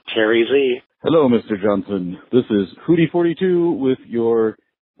 though. Terry Z. Hello, Mr. Johnson. This is Hootie42 with your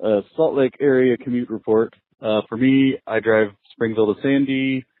Salt Lake area commute report. For me, I drive Springville to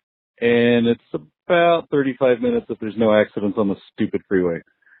Sandy, and it's about 35 minutes if there's no accidents on the stupid freeway.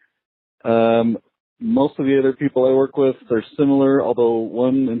 Most of the other people I work with are similar, although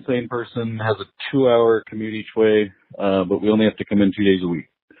one insane person has a 2-hour commute each way, but we only have to come in 2 days a week.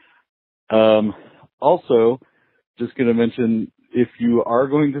 Also, just going to mention, if you are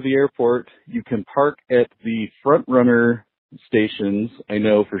going to the airport, you can park at the front runner stations, I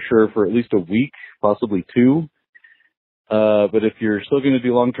know for sure, for at least a week, possibly 2. But if you're still going to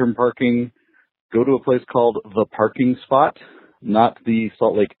do long-term parking, go to a place called The Parking Spot, not the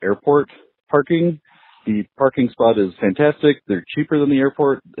Salt Lake Airport parking. The parking spot is fantastic. They're cheaper than the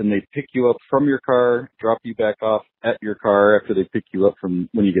airport, and they pick you up from your car, drop you back off at your car after they pick you up from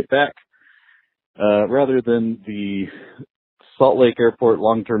when you get back, rather than the Salt Lake Airport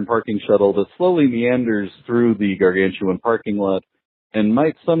long-term parking shuttle that slowly meanders through the gargantuan parking lot and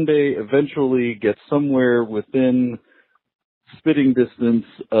might someday eventually get somewhere within spitting distance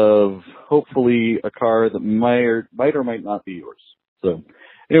of hopefully a car that might or might not be yours. So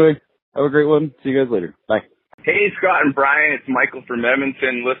anyway, have a great one. See you guys later. Bye. Hey, Scott and Brian. It's Michael from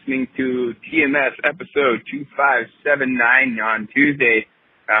Edmonton listening to TMS episode 2579 on Tuesday.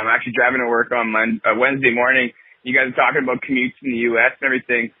 I'm actually driving to work on Wednesday morning. You guys are talking about commutes in the U.S. and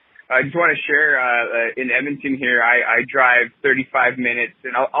everything. I just want to share, in Edmonton here, I drive 35 minutes,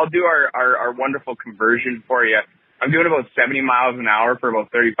 and I'll do our wonderful conversion for you. I'm doing about 70 miles an hour for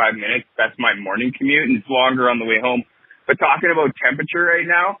about 35 minutes. That's my morning commute, and it's longer on the way home. But talking about temperature right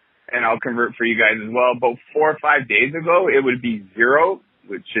now, and I'll convert for you guys as well, about 4 or 5 days ago, it would be 0,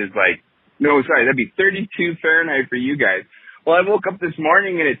 which is that'd be 32 Fahrenheit for you guys. Well, I woke up this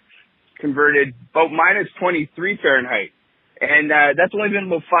morning, and it's converted about minus 23 Fahrenheit. And that's only been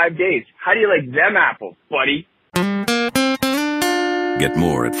about 5 days. How do you like them apples, buddy? Get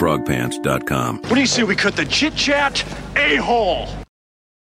more at frogpants.com. What do you say we cut the chit-chat a-hole?